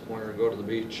sun somewhere or go to the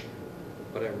beach,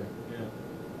 whatever. Yeah.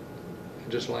 I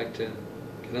just like to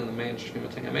get in the mainstream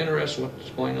of things. I'm interested in what's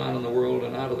going on in the world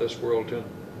and out of this world too.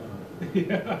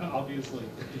 Yeah, obviously.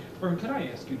 Vern, could I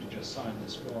ask you to just sign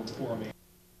this form for me?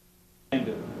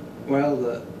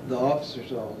 Well, the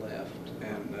officers all left,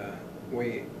 and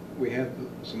we have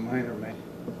some minor maintenance.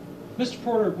 Mr.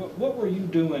 Porter, what were you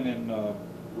doing in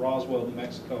Roswell, New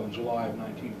Mexico in July of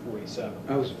 1947?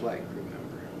 I was a flight crew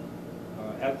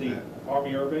member. At the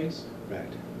Army Air Base?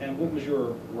 Right. And what was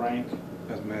your rank?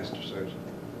 I was Master Sergeant.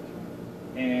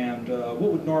 And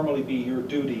what would normally be your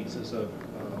duties as a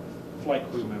flight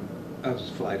crew member? I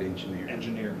was a flight engineer.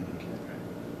 Engineer. Okay.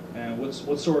 And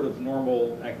what sort of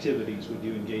normal activities would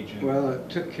you engage in? Well, I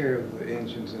took care of the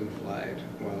engines in flight,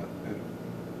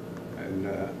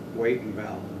 and weight and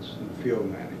balance and fuel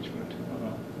management.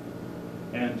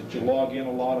 And did you log in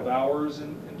a lot of hours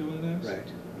in doing this?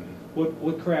 Right.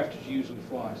 What craft did you usually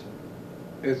fly, sir?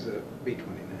 It's a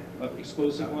B-29.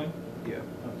 Exclusively? Yeah.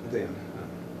 Okay. Then.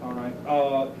 All right.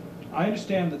 I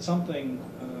understand that something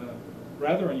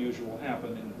rather unusual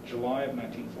happened in July of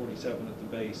 1947 at the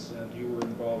base, and you were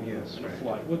involved in a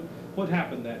flight. What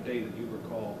happened that day that you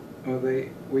recall? Well,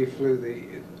 we flew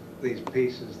these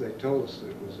pieces. They told us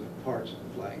it was a parts of the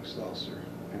flying saucer,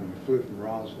 and we flew from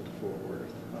Roswell to Fort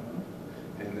Worth.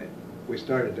 And we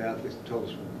started out. They told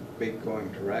us we'd be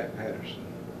going to Wright-Patterson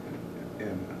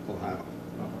in Ohio.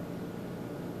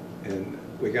 And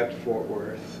we got to Fort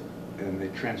Worth, and they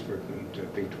transferred them to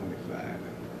B-25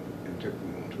 and took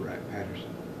them on to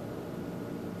Wright-Patterson.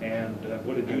 And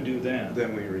what did you do then?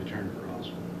 Then we returned to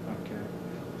Roswell. Okay.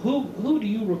 Who do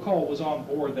you recall was on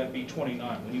board that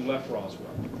B-29 when you left Roswell?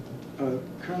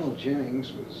 Colonel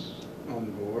Jennings was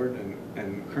on board,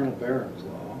 and Colonel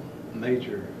Barraclaw,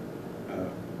 Major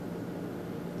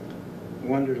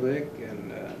Wunderlich,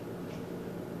 and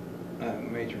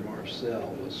Major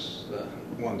Marcel was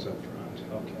ones up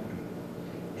front.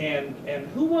 Okay. And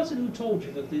who was it who told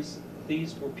you that these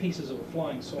were pieces of a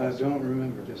flying saucer? I don't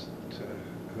remember just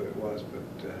who it was, but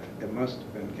it must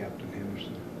have been Captain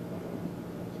Henderson.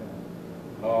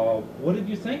 Okay. What did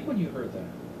you think when you heard that?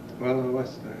 Well, it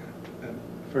was at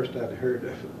first I'd heard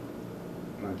of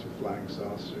a bunch of flying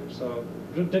saucers. So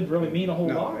it didn't really mean a whole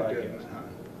No, lot, I it didn't. guess.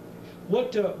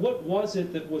 What was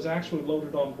it that was actually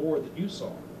loaded on board that you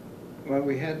saw? Well,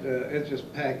 we had it's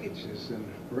just packages in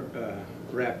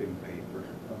wrapping paper,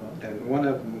 and one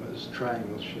of them was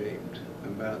triangle shaped,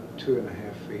 about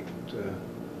 2.5 feet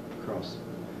across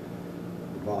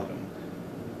the bottom,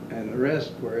 and the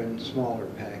rest were in smaller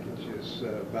packages,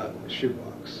 about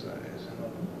shoebox size.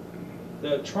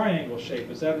 The triangle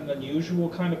shape, is that an unusual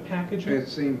kind of packaging? It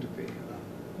seemed to be.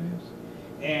 Yes.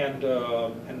 And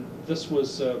this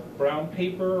was brown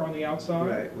paper on the outside?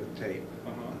 Right, with tape.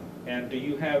 And did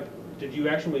you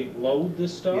actually load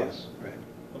this stuff? Yes, right.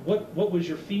 What was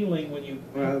your feeling when you...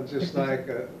 Well, just like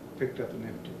picked up an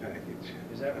empty package.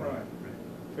 Is that right? Right.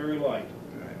 Very light.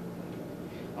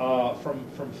 Right.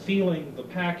 From feeling the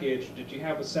package, did you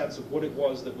have a sense of what it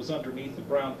was that was underneath the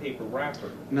brown paper wrapper?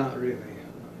 Not really.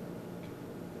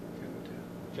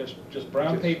 Just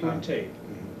brown Just paper fine. and tape,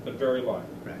 Mhm. but very light.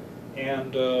 Right.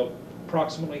 And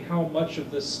approximately how much of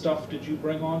this stuff did you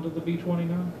bring onto the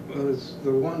B-29? Well, it's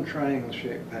the one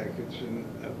triangle-shaped package and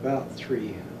about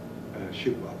 3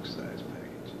 shoebox size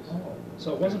packages. Oh,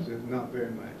 so it wasn't... It's not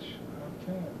very much.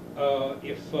 Okay.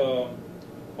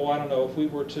 I don't know, if we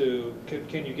were to...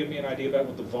 Can you give me an idea about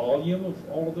what the volume of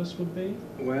all of this would be?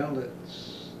 Well,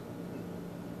 it's...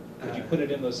 Could you put it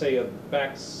in the, say, a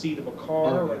back seat of a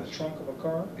car or the yes. trunk of a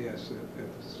car? Yes, it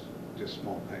was just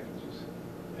small packages.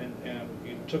 And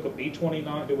you took a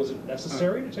B-29, was it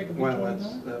necessary to take a B-29?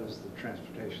 Well, that was the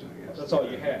transportation, I guess. That's all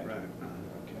you had? Right.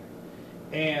 Okay.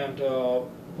 And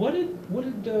what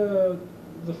did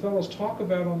the fellows talk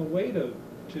about on the way to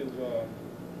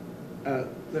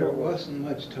There wasn't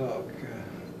much talk.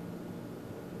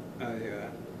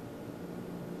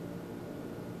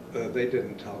 They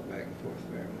didn't talk back and forth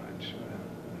very much.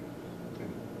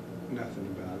 Nothing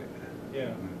about it. Yeah.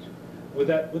 Much. Would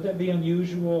that be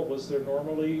unusual? Was there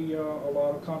normally a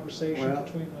lot of conversation Well,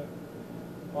 between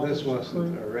the officers This and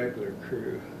wasn't crew? a regular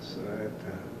crew, so it,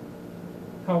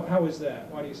 How is that?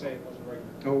 Why do you say it wasn't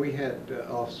regular? we had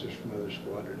officers from other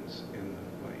squadrons in the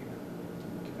plane.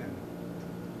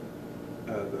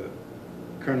 And the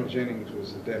Colonel Jennings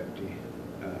was the deputy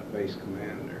base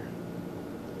commander,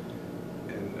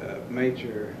 and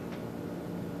Major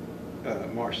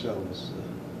Marcel was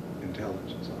the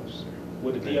intelligence officer.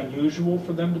 Would it be unusual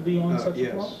for them to be on such a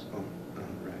yes. flight?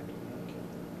 Right.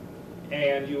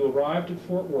 And you arrived at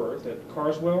Fort Worth at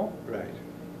Carswell, Right.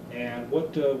 and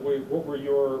what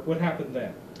happened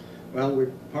then? Well, we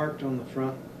parked on the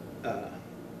front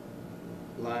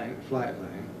flight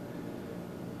line,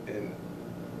 and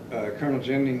Colonel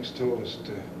Jennings told us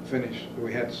to finish.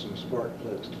 We had some spark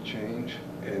plugs to change,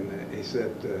 and he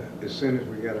said as soon as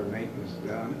we got our maintenance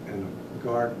done and a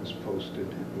guard was posted,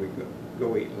 we could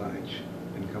go eat lunch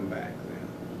and come back then.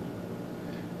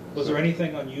 Was there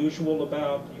anything unusual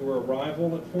about your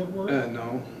arrival at Fort Worth?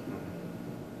 No.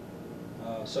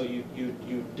 So you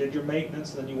did your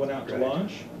maintenance, then you went out to Right.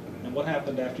 lunch, and what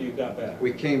happened after you got back?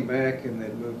 We came back and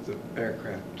they'd moved the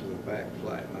aircraft to the back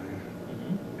flight line,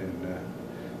 Mhm. and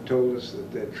told us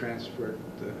that they'd transferred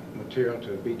the material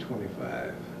to a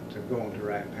B-25 to go on to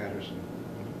Wright-Patterson,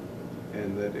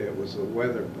 and that it was a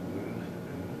weather balloon,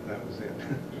 and that was it.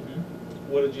 Mhm.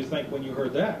 What did you think when you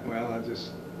heard that? Well, I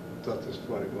just thought this was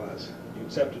what it was. You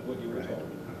accepted what you were Right. told.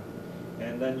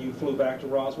 And then you flew back to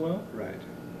Roswell? Right.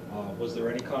 Was there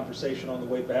any conversation on the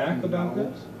way back about No.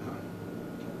 this?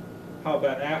 How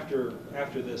about after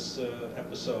this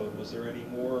episode? Was there any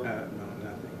more? No,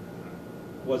 nothing.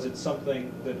 Was it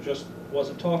something that just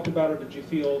wasn't talked about, or did you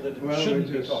feel that it Well,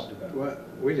 shouldn't be talked about? Well,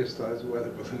 we just thought it was a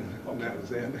weather balloon, and that Okay.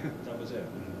 was it. That was it.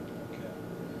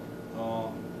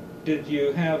 Okay. Did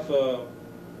you have?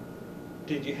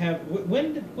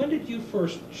 When did you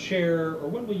first share, or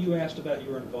when were you asked about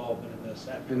your involvement in this?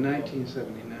 In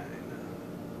 1979,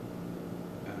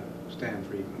 Stan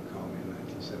Friedman called me in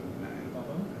 1979.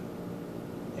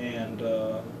 And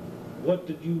what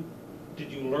did you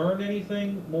learn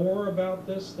anything more about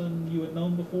this than you had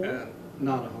known before?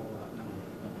 Not a whole lot,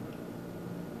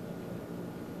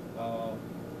 no.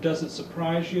 Does it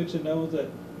surprise you to know that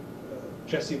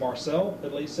Jesse Marcel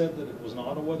at least said that it was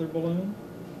not a weather balloon?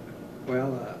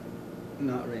 Well,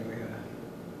 not really.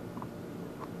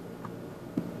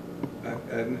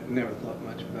 I never thought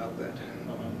much about that.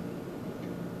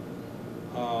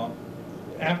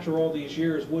 After all these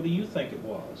years, what do you think it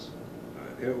was?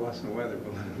 It wasn't a weather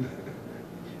balloon.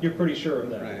 You're pretty sure of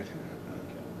that? Right. Okay.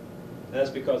 That's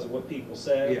because of what people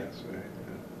said? Yes, right.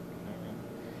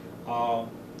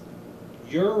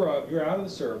 You're out of the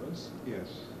service Yes.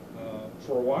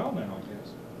 for a while now, I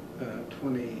guess.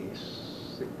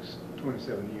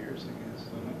 27 years, I guess.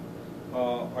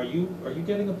 Are you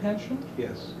getting a pension?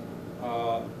 Yes.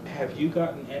 Have you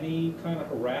gotten any kind of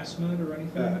harassment or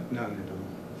anything None at all.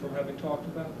 from having talked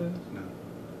about this? No.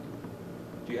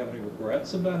 Do you have any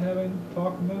regrets about having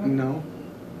talked about it? No.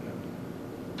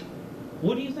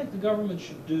 What do you think the government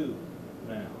should do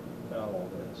now about all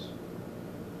this?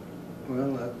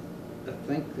 Well, I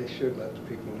think they should let the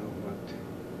people know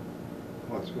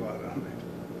what's what on it.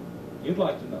 You'd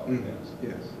like to know, I Mm, guess.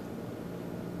 yes.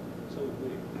 So would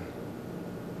we.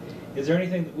 Is there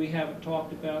anything that we haven't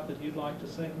talked about that you'd like to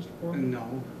say, Mr. Porter?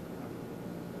 No.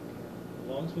 As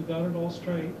long as we got it all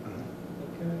straight. Uh-huh.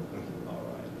 Okay. All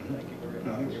right. Thank you very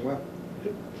much. You're welcome.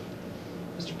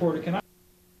 Mr. Porter, can I ask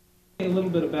you a little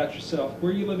bit about yourself?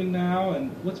 Where are you living now,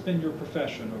 and what's been your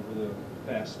profession over the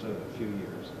past few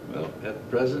years? Well, at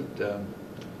present,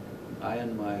 I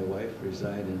and my wife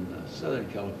reside in Southern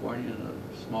California in a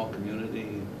small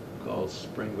community called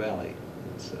Spring Valley.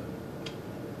 It's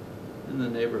in the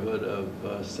neighborhood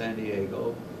of San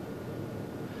Diego.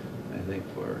 I think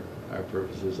for our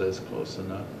purposes that's close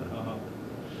enough.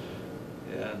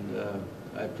 And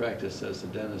I practiced as a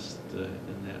dentist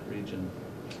in that region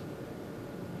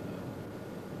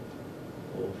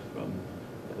from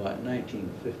about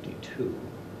 1952,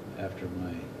 after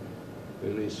my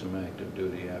release from active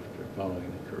duty after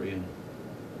following the Korean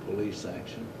police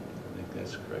action. I think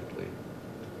that's correctly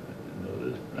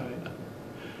noted. Right.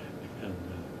 And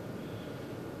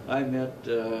I met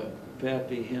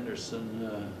Pappy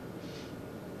Henderson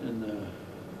in the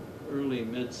early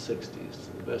mid-60s.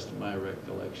 To the best of my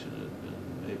recollection, it had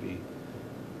been maybe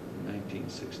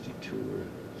 1962 or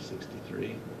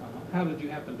 63. How did you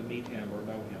happen to meet him or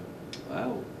know him?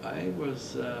 Well, I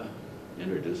was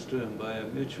introduced to him by a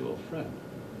mutual friend.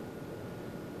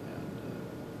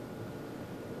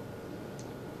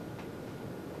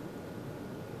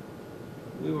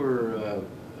 And we were, of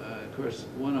course,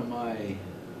 one of my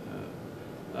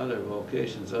other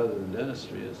vocations other than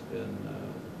dentistry has been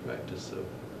practice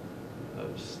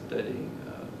of studying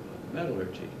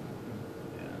metallurgy.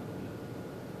 And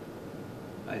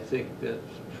I think that's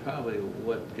probably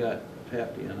what got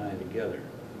Pappy and I together.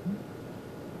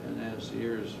 And as the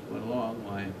years went along,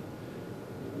 I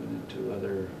went into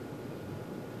other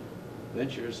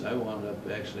ventures. I wound up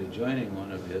actually joining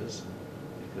one of his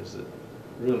because it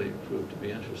really proved to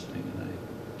be interesting, and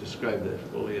I described that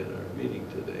fully at our meeting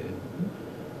today.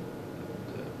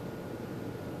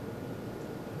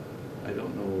 I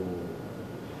don't know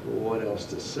what else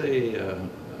to say.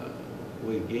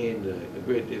 We gained a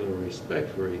great deal of respect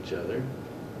for each other,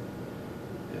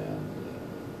 and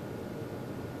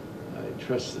I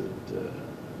trusted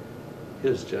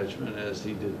his judgment as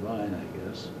he did mine, I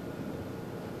guess.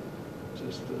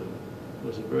 Just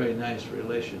was a very nice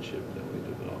relationship that we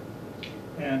developed.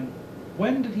 And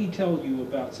when did he tell you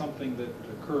about something that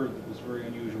occurred that was very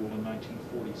unusual in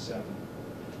 1947?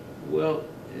 Well,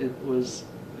 it was,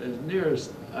 as near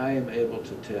as I am able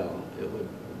to tell, it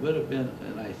would have been,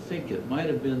 and I think it might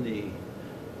have been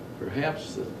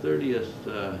perhaps the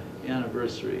 30th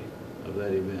anniversary of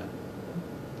that event.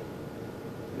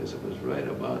 Because it was right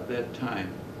about that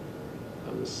time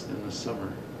in the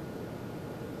summer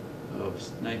of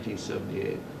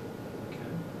 1978. Okay.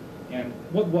 And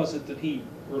what was it that he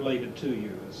related to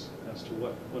you as to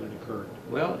what had occurred?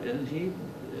 Well, and he,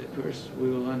 of course, we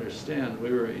will understand,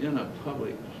 we were in a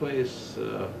public place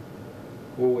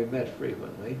where we met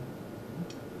frequently,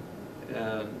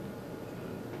 and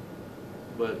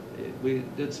but we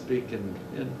did speak in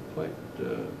quite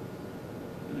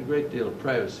in a great deal of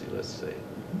privacy, let's say.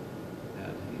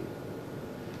 And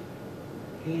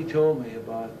he told me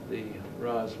about the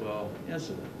Roswell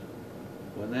incident.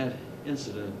 When that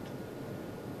incident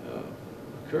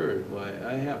occurred, why,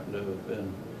 I happened to have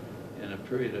been in a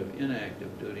period of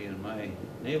inactive duty in my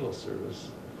naval service,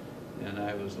 and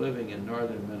I was living in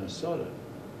northern Minnesota.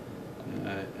 And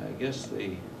I guess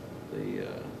the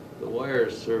wire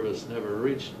service never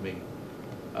reached me.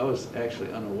 I was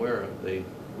actually unaware of the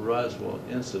Roswell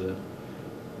incident.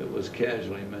 It was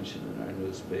casually mentioned in our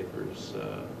newspapers,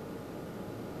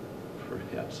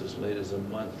 perhaps as late as a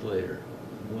month later.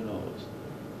 Who knows?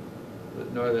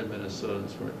 but northern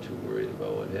Minnesotans weren't too worried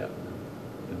about what happened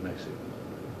in Mexico.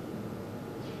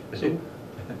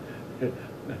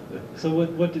 So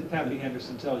what did Pappy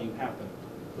Henderson tell you happened?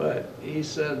 But he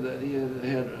said that he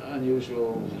had an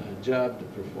unusual job to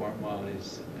perform while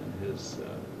he's in his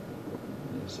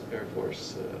Air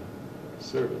Force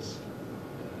service,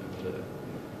 and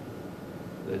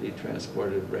that he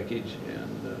transported wreckage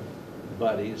and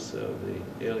bodies of the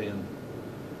alien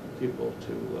people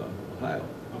to Ohio.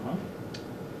 Uh-huh.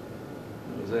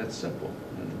 It was that simple.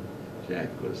 And Jack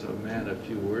was a man of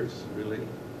few words, really.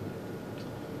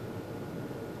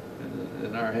 And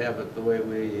in our habit, the way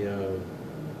we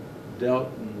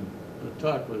dealt and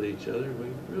talked with each other, we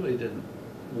really didn't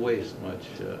waste much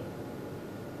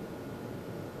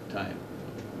time.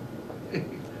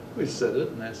 We said it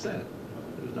and that's it.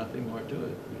 There's nothing more to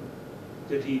it.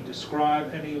 Did he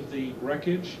describe any of the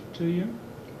wreckage to you?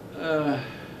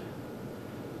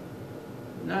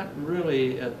 Not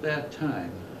really at that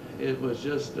time. It was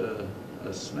just a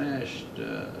smashed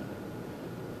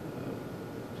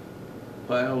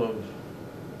pile of,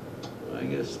 I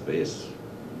guess, space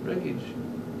wreckage,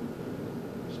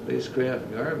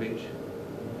 spacecraft garbage,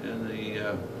 and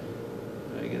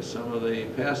I guess some of the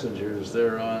passengers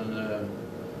thereon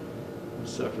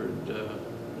suffered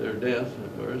their death,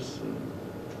 of course.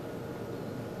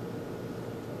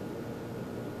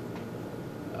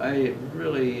 I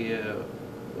really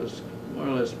was more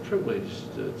or less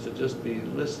privileged to just be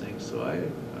listening, so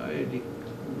I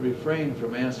refrained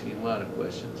from asking a lot of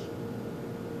questions.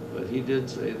 But he did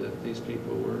say that these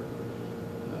people were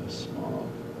small,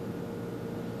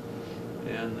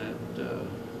 and that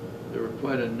there were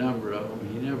quite a number of them.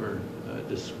 He never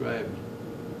described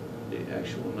the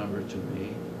actual number to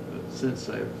me, but since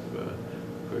I've,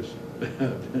 of course,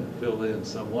 been filled in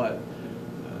somewhat,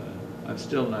 I'm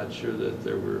still not sure that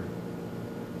there were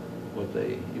what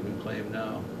they even claim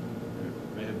now. There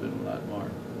may have been a lot more.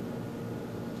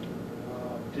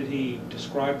 Did he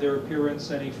describe their appearance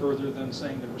any further than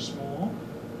saying they were small?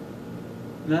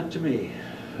 Not to me.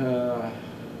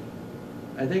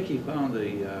 I think he found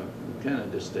the kind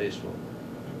of distasteful.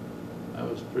 I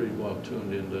was pretty well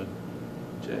tuned into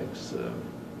Jack's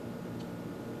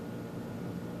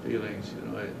feelings, you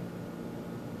know.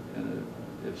 And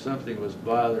if something was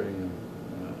bothering him,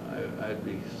 I'd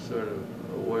be sort of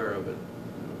aware of it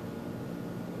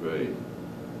very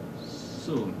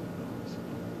soon.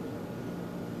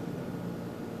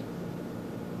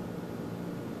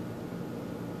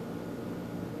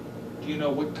 Do you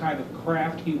know what kind of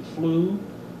craft he flew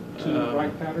to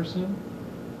Wright-Patterson?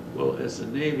 Well, as a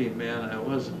Navy man, I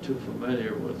wasn't too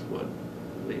familiar with what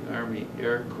the Army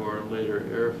Air Corps, later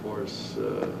Air Force, had.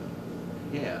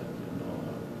 You know,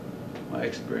 my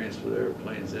experience with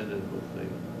airplanes ended with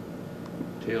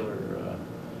the Taylor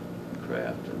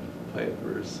craft and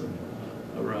Pipers and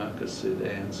Aranca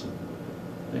sedans and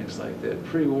things like that.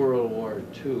 Pre-World War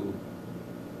II,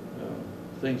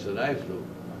 things that I flew.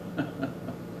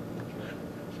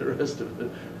 The rest of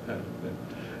it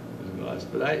was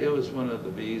lost. But it was one of the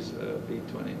Bs,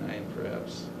 B-29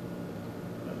 perhaps.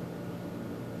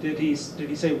 Did he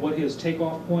say what his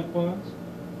takeoff point was?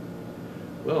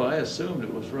 Well, I assumed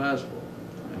it was Roswell.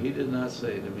 He did not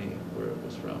say to me where it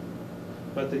was from.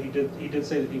 But that he did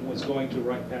say that he was going to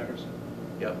Wright-Patterson.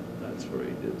 Yep, that's where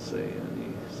he did say, and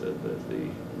he said that the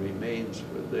remains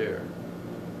were there.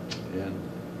 And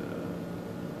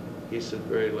he said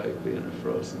very likely in a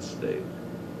frozen state.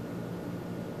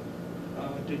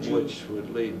 Which would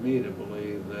lead me to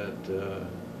believe that,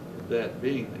 that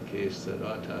being the case, that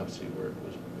autopsy work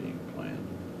was being planned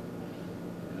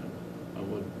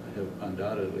and would have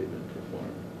undoubtedly been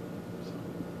performed. So.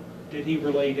 Did he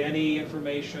relate any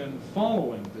information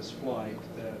following this flight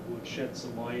that would shed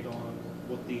some light on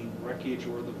what the wreckage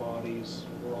or the bodies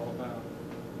were all about?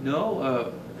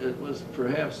 No, it was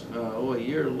perhaps a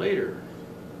year later.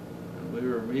 And we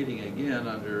were meeting again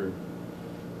under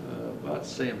about the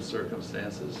same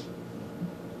circumstances.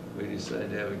 We decided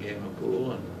to have a game of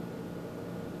pool,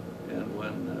 and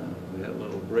when we had a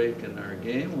little break in our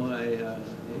game, why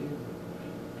he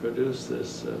produced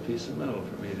this piece of metal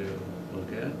for me to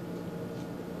look at.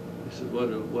 He said, what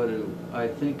do I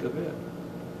think of it?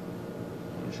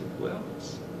 I said, well,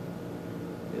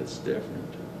 it's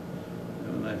different.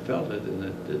 And I felt it, and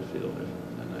it did feel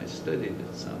different. And I studied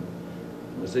it some,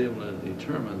 and was able to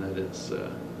determine that its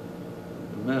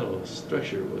metal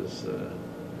structure was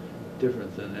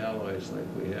different than alloys like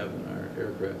we have in our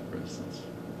aircraft, for instance.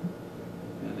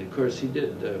 And of course, he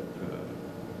did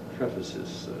preface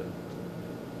his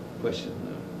question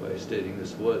by stating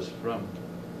this was from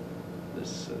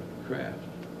this craft.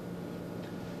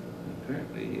 And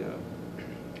apparently,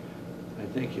 I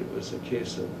think it was a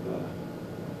case of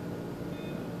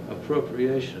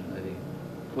appropriation that he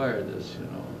acquired this, you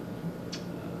know,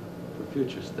 for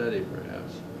future study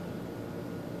perhaps.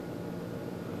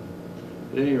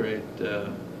 At any rate,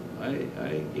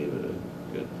 I gave it a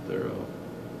good thorough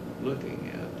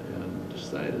looking at and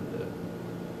decided that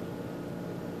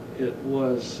it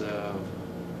was an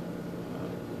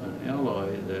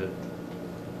alloy that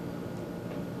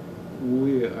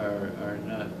we are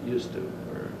not used to,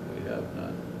 or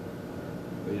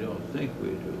we don't think we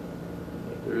do.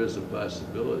 But there is a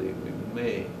possibility we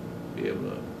may be able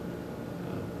to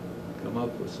come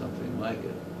up with something like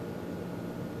it.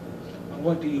 And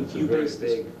what do you, It's a you very base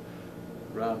this? big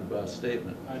roundabout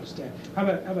statement. I understand. How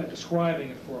about describing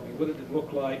it for me? What did it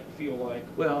look like, feel like?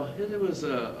 Well, it was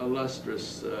a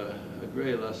lustrous, a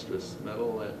gray lustrous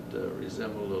metal that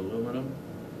resembled aluminum.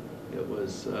 It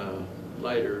was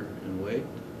lighter in weight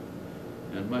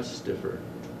and much stiffer.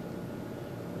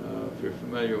 If you're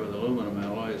familiar with aluminum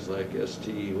alloys like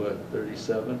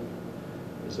ST37,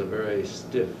 it's a very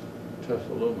stiff, tough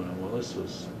aluminum. Well, this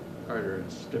was harder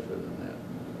and stiffer than that.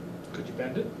 Could you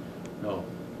bend it? No,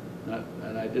 not,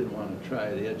 and I didn't want to try.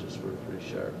 The edges were pretty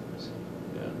sharp,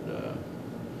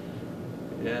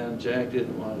 and Jack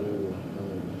didn't want to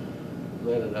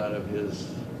let it out of his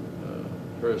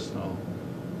personal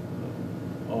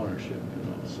ownership, you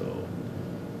know. So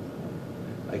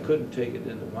I couldn't take it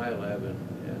into my lab and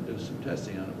do some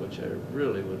testing on it, which I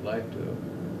really would like to.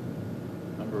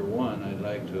 Number one, I'd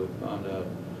like to have found out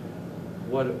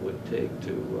what it would take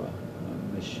to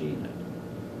machine it.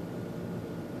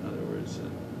 In other words,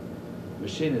 in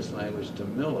machinist language, to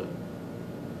mill it.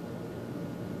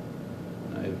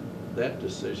 And that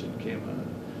decision came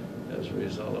as a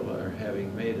result of our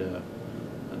having made an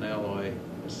alloy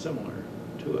similar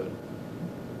to it,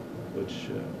 which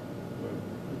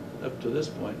up to this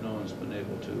point no one's been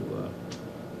able to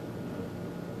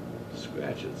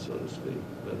scratch it, so to speak.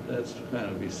 But that's kind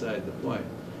of beside the point.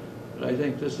 But I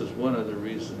think this is one of the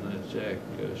reasons that Jack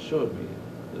showed me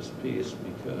this piece,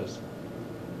 because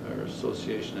our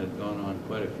association had gone on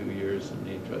quite a few years and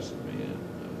he trusted me,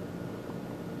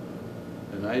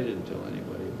 and I didn't tell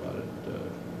anybody about it.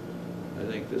 I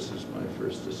think this is my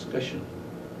first discussion,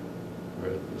 or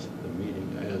at least the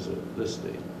meeting as of this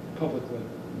date. Publicly.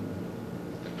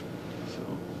 So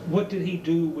What did he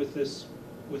do with this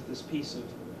piece of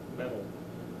metal?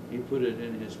 he put it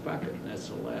in his pocket, and that's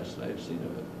the last I've seen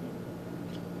of it.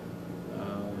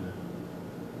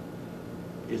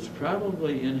 It's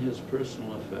probably in his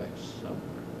personal effects somewhere.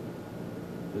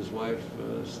 His wife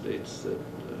states that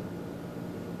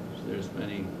there's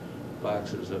many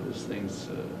boxes of his things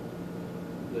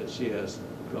that she has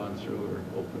gone through or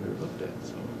opened or looked at.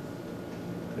 So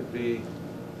could be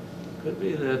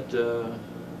that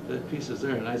that piece is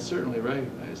there, and I'd certainly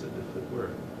recognize it if it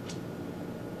were.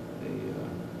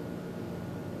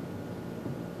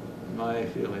 My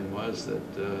feeling was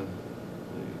that the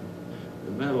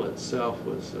metal itself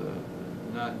was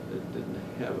not, it didn't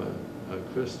have a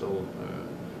crystal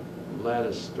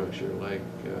lattice structure like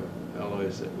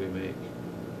alloys that we make,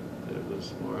 that it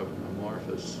was more of an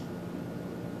amorphous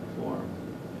form,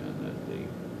 and that the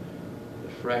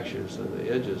fractures of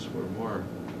the edges were more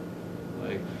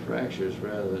like fractures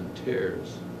rather than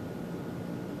tears.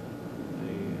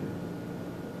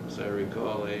 As I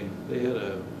recall, they had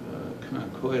a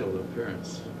conchoidal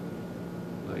appearance,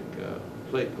 like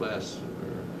plate glass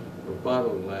or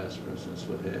bottle glass, for instance,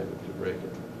 would have if you break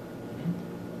it.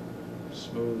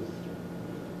 Smooth,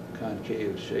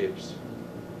 concave shapes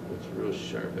with real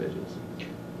sharp edges.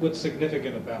 What's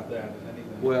significant about that, if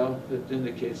anything? Well, it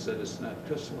indicates that it's not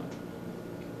crystalline,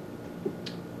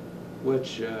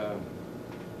 which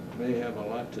may have a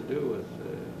lot to do with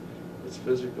its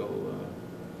physical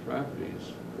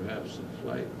properties, perhaps in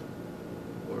flight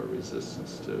or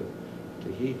resistance to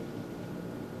heat,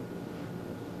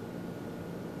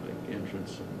 like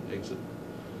entrance and exit.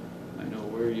 I know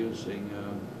we're using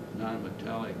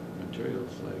non-metallic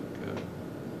materials like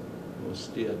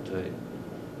steatite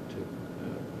to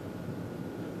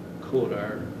coat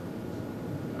our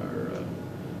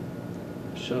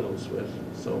shuttles with,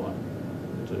 and so on,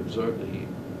 to absorb the heat.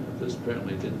 This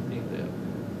apparently didn't need that.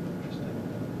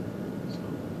 So,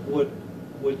 Would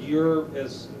with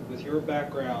your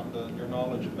background and your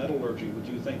knowledge of metallurgy, would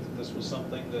you think that this was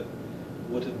something that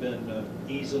would have been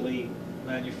easily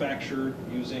manufactured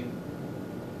using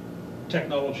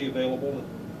technology available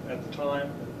at the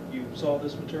time you saw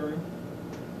this material?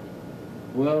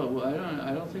 well,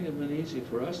 I don't think it'd been easy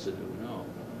for us to do. No.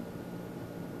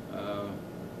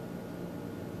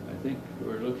 I think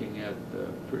we're looking at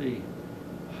pretty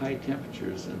high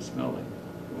temperatures in smelting,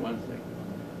 for one thing.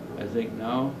 I I think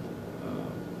now,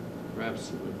 perhaps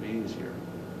it would be easier.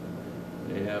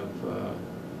 They have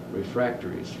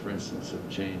refractories, for instance, have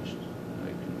changed, like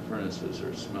in furnaces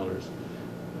or smellers.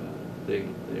 They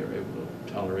are able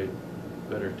to tolerate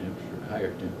better temperature,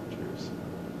 higher temperatures.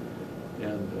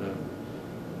 And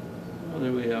well,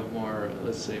 then we have more,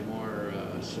 let's say, more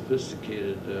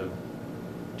sophisticated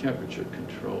temperature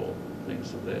control,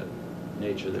 things of that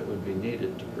nature that would be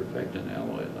needed to perfect an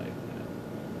alloy like that.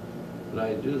 But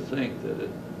I do think that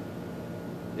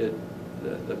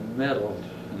the metal,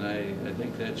 and I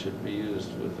think that should be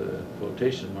used with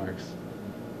quotation marks,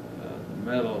 the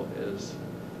metal is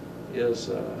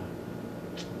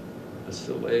a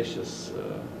siliceous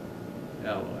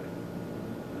alloy.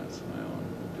 That's my own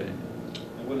opinion.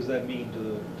 And what does that mean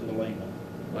to the layman?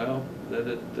 Well, that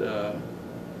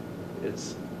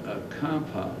it's a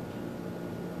compound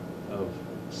of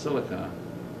silicon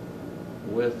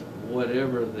with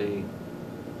whatever the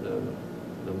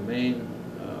main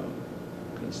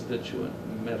constituent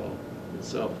metal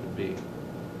itself would be.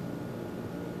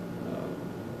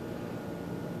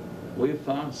 We've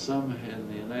found some in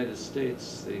the United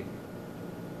States, the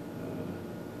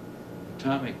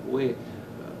atomic weight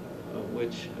of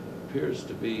which appears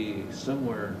to be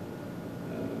somewhere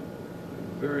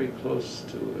very close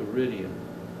to iridium.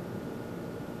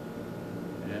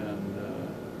 And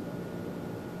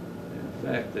in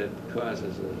fact, that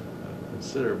causes a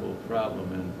considerable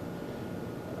problem in,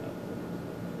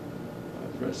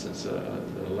 for instance,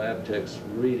 the lab techs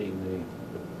reading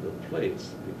the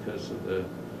plates because of the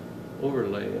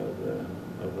overlay of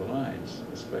the lines,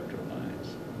 the spectral lines.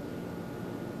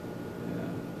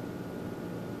 Yeah.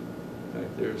 In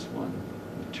fact, there's one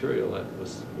material that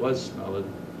was smelted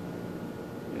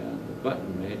and the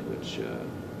button made, which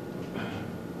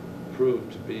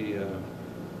proved to be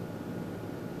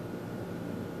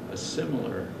a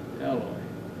similar alloy,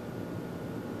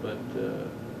 but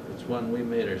it's one we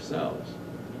made ourselves.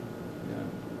 Yeah.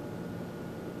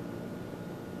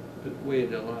 It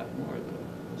weighed a lot more, though.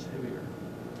 It was heavier.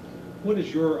 What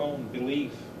is your own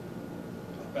belief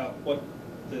about what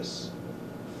this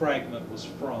fragment was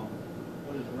from?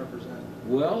 What did it represent?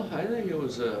 Well, I think it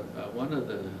was one of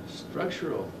the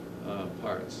structural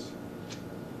parts,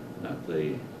 not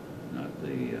the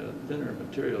thinner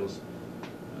materials.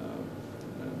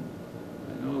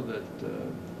 I know that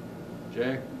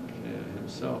Jack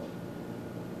himself,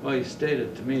 well, he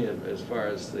stated to me, as far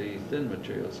as the thin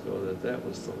materials go, that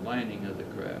was the lining of the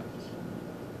crafts,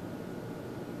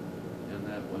 and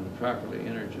that when properly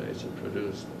energized, it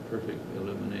produced perfect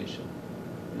illumination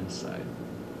inside.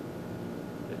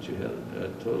 That you had a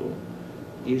total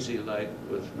easy light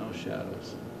with no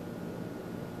shadows.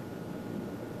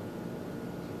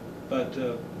 But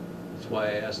that's why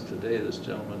I asked today this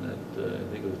gentleman that I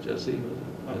think it was Jesse,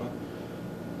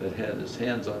 that had his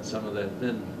hands on some of that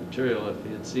thin material, if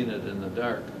he had seen it in the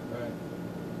dark. right.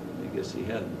 I guess he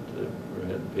hadn't or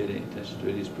hadn't paid any attention to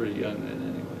it. He's pretty young then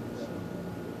anyway. So.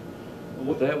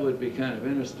 Well, that would be kind of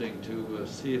interesting to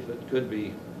see if it could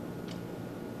be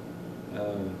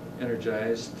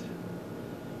energized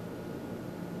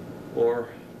or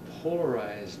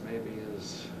polarized, maybe,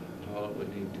 is all it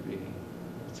would need to be.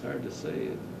 It's hard to say.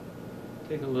 It'd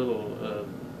take a little,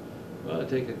 well, it'd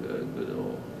take a good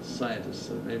old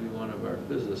scientist, maybe one of our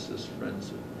physicist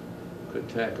friends could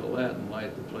tackle that and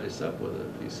light the place up with a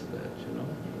piece of that, you know?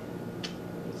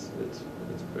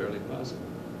 It's barely possible.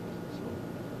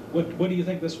 So. What do you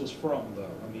think this was from,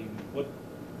 though? I mean, what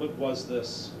was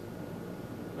this?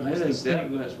 What was this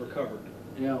thing that was recovered?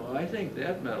 Yeah, well, I think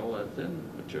that metal, that thin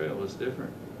material, was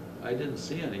different. I didn't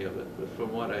see any of it, but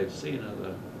from what I've seen of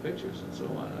the pictures and so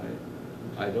on,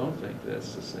 I don't think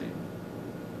that's the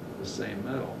same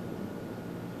metal.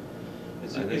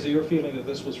 Is it your feeling that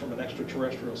this was from an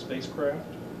extraterrestrial spacecraft?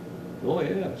 Oh,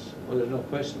 yes. Well, there's no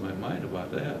question in my mind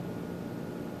about that.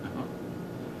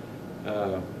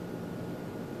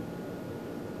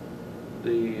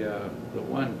 The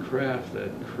one craft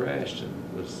that crashed and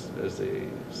was, as they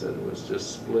said, it was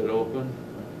just split open.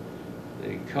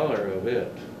 The color of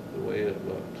it, the way it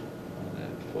looked on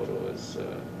that photo, is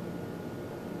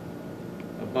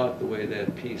about the way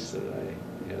that piece that I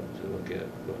had to look at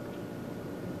looked.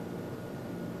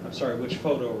 I'm sorry, which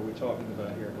photo are we talking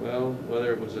about here? Well,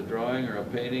 whether it was a drawing or a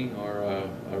painting or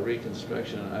a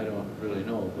reconstruction, I don't really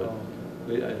know, but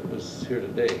it was here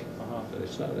today that I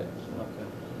saw that. So. Okay.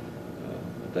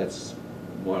 But that's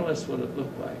more or less what it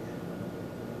looked like.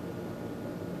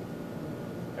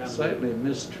 Slightly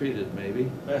mistreated,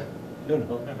 maybe, you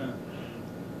know,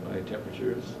 by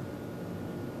temperatures.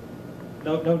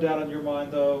 No doubt in your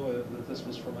mind, though, that this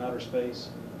was from outer space?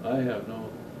 I have no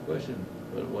question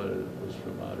but what it was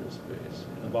from outer space.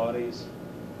 The bodies?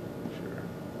 Sure.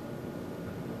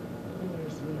 Well,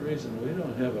 there's the reason we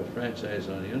don't have a franchise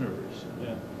on Universe.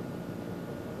 Yeah.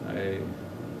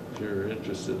 If you're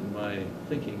interested in my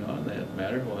thinking on that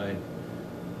matter, why,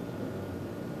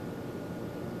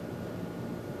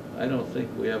 I don't think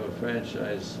we have a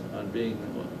franchise on being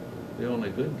the only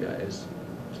good guys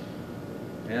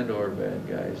and or bad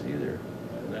guys either,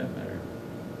 for that matter,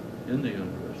 in the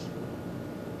universe.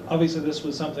 Obviously, this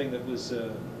was something that was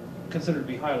considered to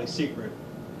be highly secret.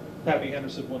 Pappy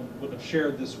Henderson wouldn't have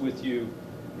shared this with you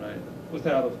Right.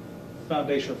 without a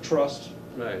foundation of trust.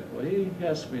 Right. Well, he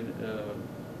asked me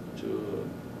to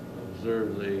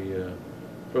observe the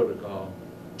protocol,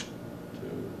 to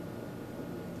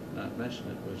not mention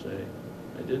it, which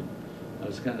I didn't. I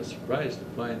was kind of surprised to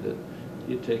find that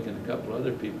he'd taken a couple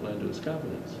other people into his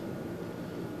confidence.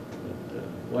 But,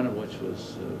 one of which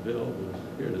was Bill, who's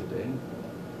here today.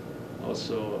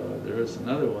 Also, there is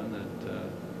another one that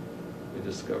we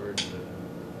discovered.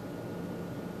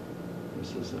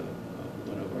 This is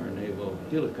one of our naval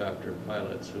helicopter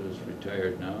pilots who is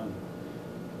retired now and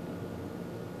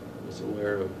was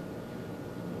aware of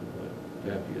what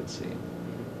Pappy had seen.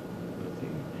 But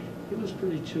he was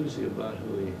pretty choosy about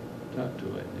who he talked to,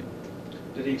 I think.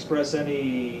 Did he express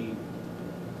any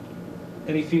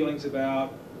feelings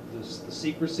about the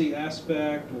secrecy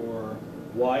aspect, or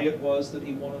why it was that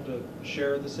he wanted to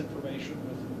share this information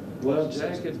with? Well,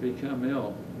 Jack had become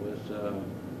ill with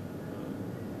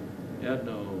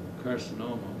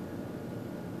adenocarcinoma,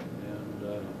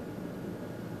 and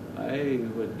I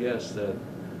would guess that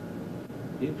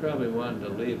he probably wanted to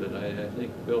leave it. I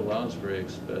think Bill Lounsbury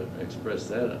expressed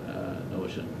that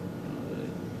notion.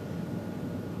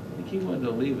 I think he wanted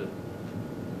to leave it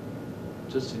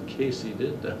just in case he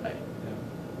did die,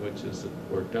 Yeah. which is it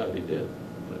worked out he did.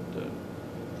 But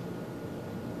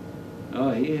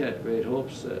no, he had great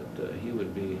hopes that he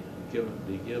would be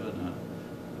given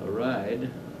a ride,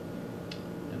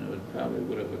 and it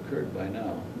would have occurred by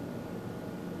now.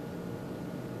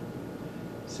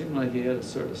 It seemed like he had it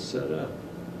sort of set up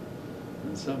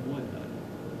in some way.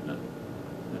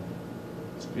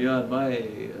 It's beyond my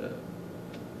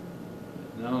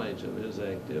knowledge of his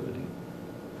activity.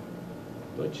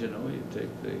 But you know, you take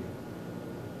the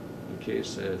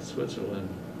case at Switzerland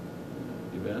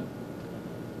event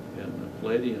and the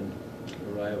Palladian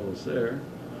arrivals there.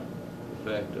 In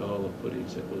fact, all the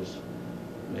footage that was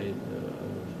made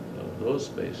of those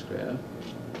spacecraft,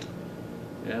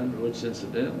 and which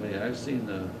incidentally I've seen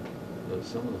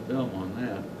some of the film on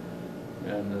that,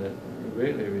 and it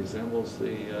greatly resembles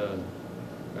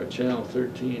our Channel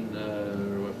 13,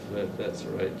 or if that's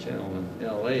the right channel, in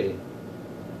L.A.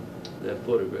 That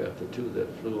photograph, the two that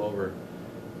flew over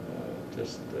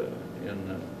just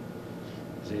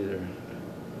it's either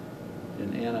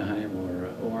in Anaheim or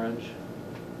Orange.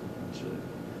 So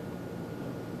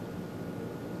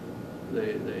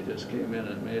they just came in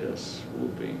and made a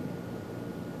swooping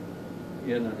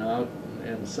in and out,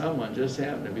 and someone just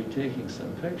happened to be taking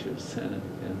some pictures and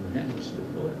managed to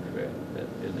photograph that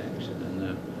in action, and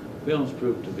the films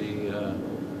proved to be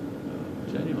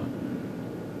genuine.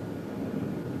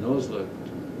 And those looked,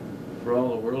 for all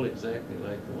the world, exactly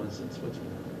like the ones in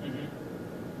Switzerland.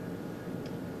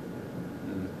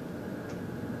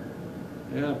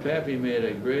 Yeah, Pappy made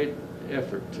a great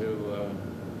effort to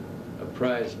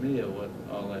apprise me of what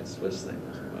all that Swiss thing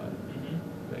was about. In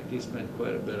fact, he spent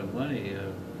quite a bit of money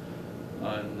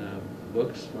on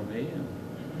books for me and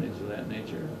things of that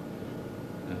nature,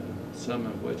 some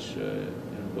of which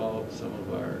involved some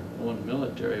of our own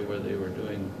military, where they were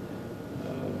doing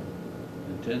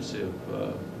intensive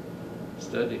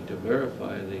study to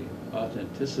verify the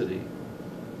authenticity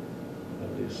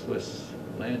of these Swiss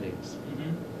landings.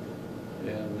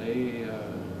 And they,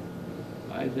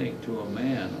 I think to a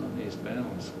man on these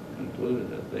panels,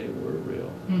 concluded that they were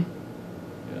real.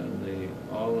 And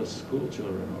all the school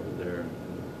children over there,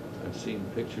 I've seen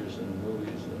pictures and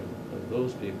movies of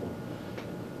those people.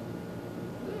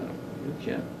 You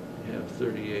can't have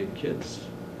 38 kids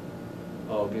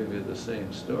all give you the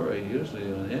same story,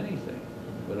 usually on anything.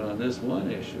 But on this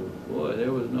one issue, boy,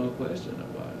 there was no question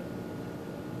about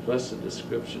it. Plus the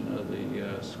description of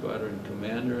the squadron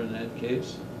commander in that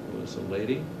case was a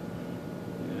lady,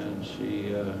 and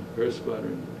her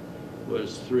squadron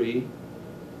was 3,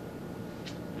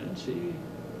 and she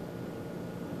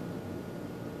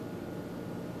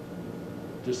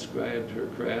described her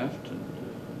craft and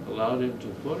allowed him to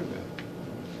photograph.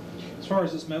 As far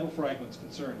as this metal fragment's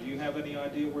concerned, do you have any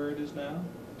idea where it is now,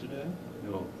 today?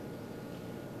 No,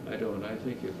 I don't. I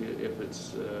think if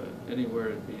it's anywhere,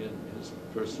 it'd be in his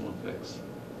personal effects.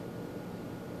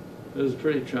 It was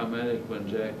pretty traumatic when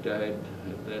Jack died.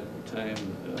 At that time,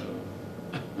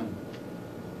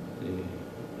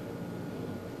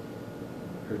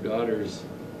 her daughter's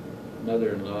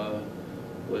mother-in-law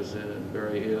was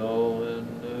very ill, and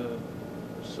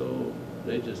so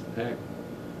they just packed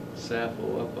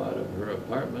Sappho up out of her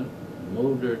apartment,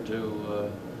 moved her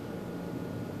to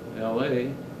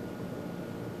L.A.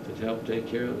 to help take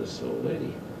care of this old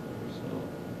lady. So,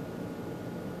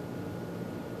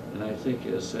 and I think,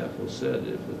 as Sappho said,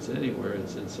 if it's anywhere,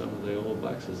 it's in some of the old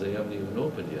boxes they haven't even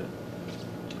opened yet.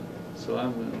 So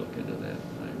I'm going to look into that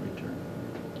when I return.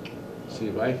 See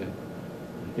if I can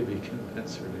maybe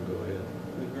convince her to go ahead.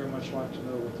 We'd very much like to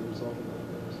know what the result of that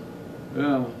is.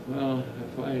 Well,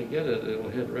 if I get it, it'll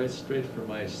head right straight for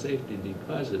my safety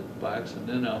deposit box, and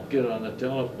then I'll get on the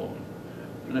telephone.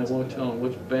 And I won't tell them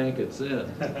which bank it's in.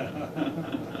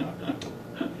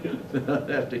 They'll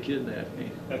have to kidnap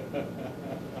me.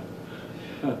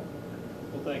 Well,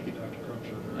 thank you, Dr.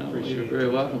 Crumshaw. I No, appreciate you're very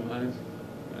your welcome. time.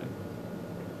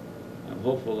 I'm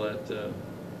hopeful that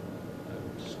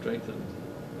I've strengthened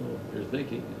your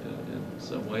thinking in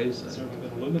some ways. It's certainly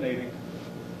been illuminating.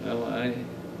 Well,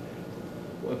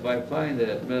 if I find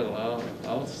that medal,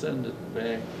 I'll send it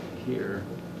back here.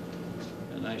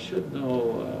 And I should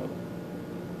know,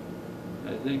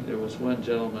 I think there was one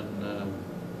gentleman,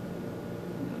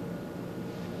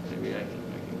 maybe I can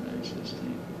recognize his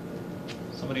name.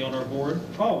 Somebody on our board?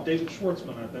 Oh, David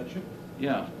Schwartzman, I bet you.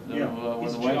 Yeah, Yeah,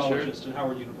 he's with a the white shirt. geologist at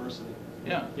Howard University.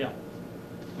 Yeah. Yeah.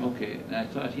 Okay, and I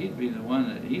thought he'd be the one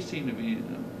that, he seemed to be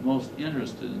the most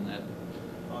interested in that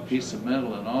I'm piece sure. of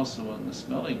metal, and also in the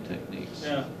smelling techniques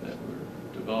Yeah. that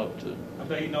were developed to. I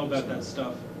bet you know about that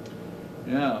stuff.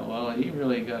 Yeah, well, he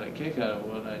really got a kick out of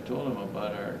when I told him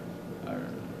about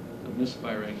the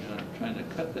misfiring, trying to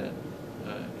cut that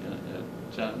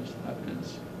at Johns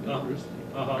Hopkins University.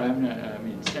 Uh-huh. I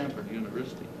mean Stanford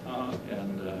University. Uh-huh.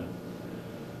 And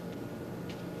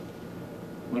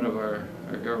one of our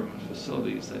government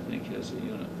facilities, I think, has a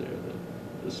unit there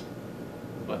that this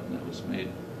button that was made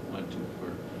went to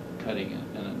for cutting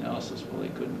an analysis. Well, they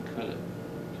couldn't cut it.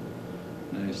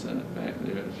 And they sent it back.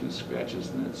 They had a few scratches,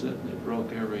 and that's it. They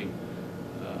broke every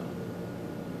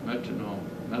metronome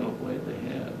metal blade they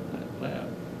had in that lab.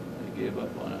 They gave up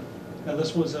on it. Now,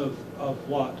 this was of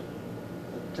what?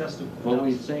 A test of... What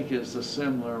we think is a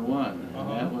similar one, and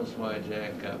Uh-huh. that was why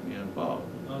Jack got me involved.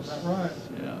 Oh, is that right?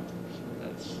 Yeah,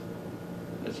 so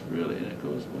that's really, and it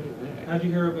goes way back. How'd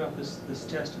you hear about this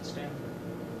test at Stanford?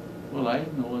 Well, I'm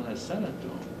the one that sent it to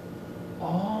him.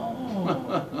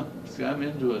 Oh. See, I'm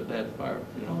into it that far,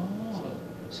 you know. Oh.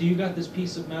 So you got this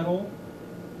piece of metal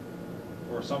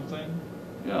or something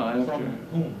So, yeah, after from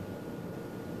whom?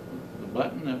 the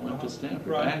button that went Uh-huh. to Stanford,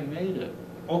 Right. I made it.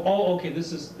 Oh, okay.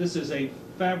 This is a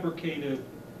fabricated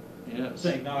Yes.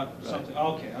 thing, not Right. something.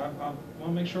 Okay, I want to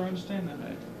make sure I understand that.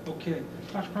 Right. Okay,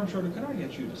 Dr. Crumshaw, could I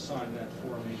get you to sign that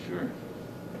for me? Sure.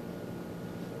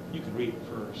 You can read it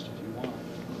first if you want.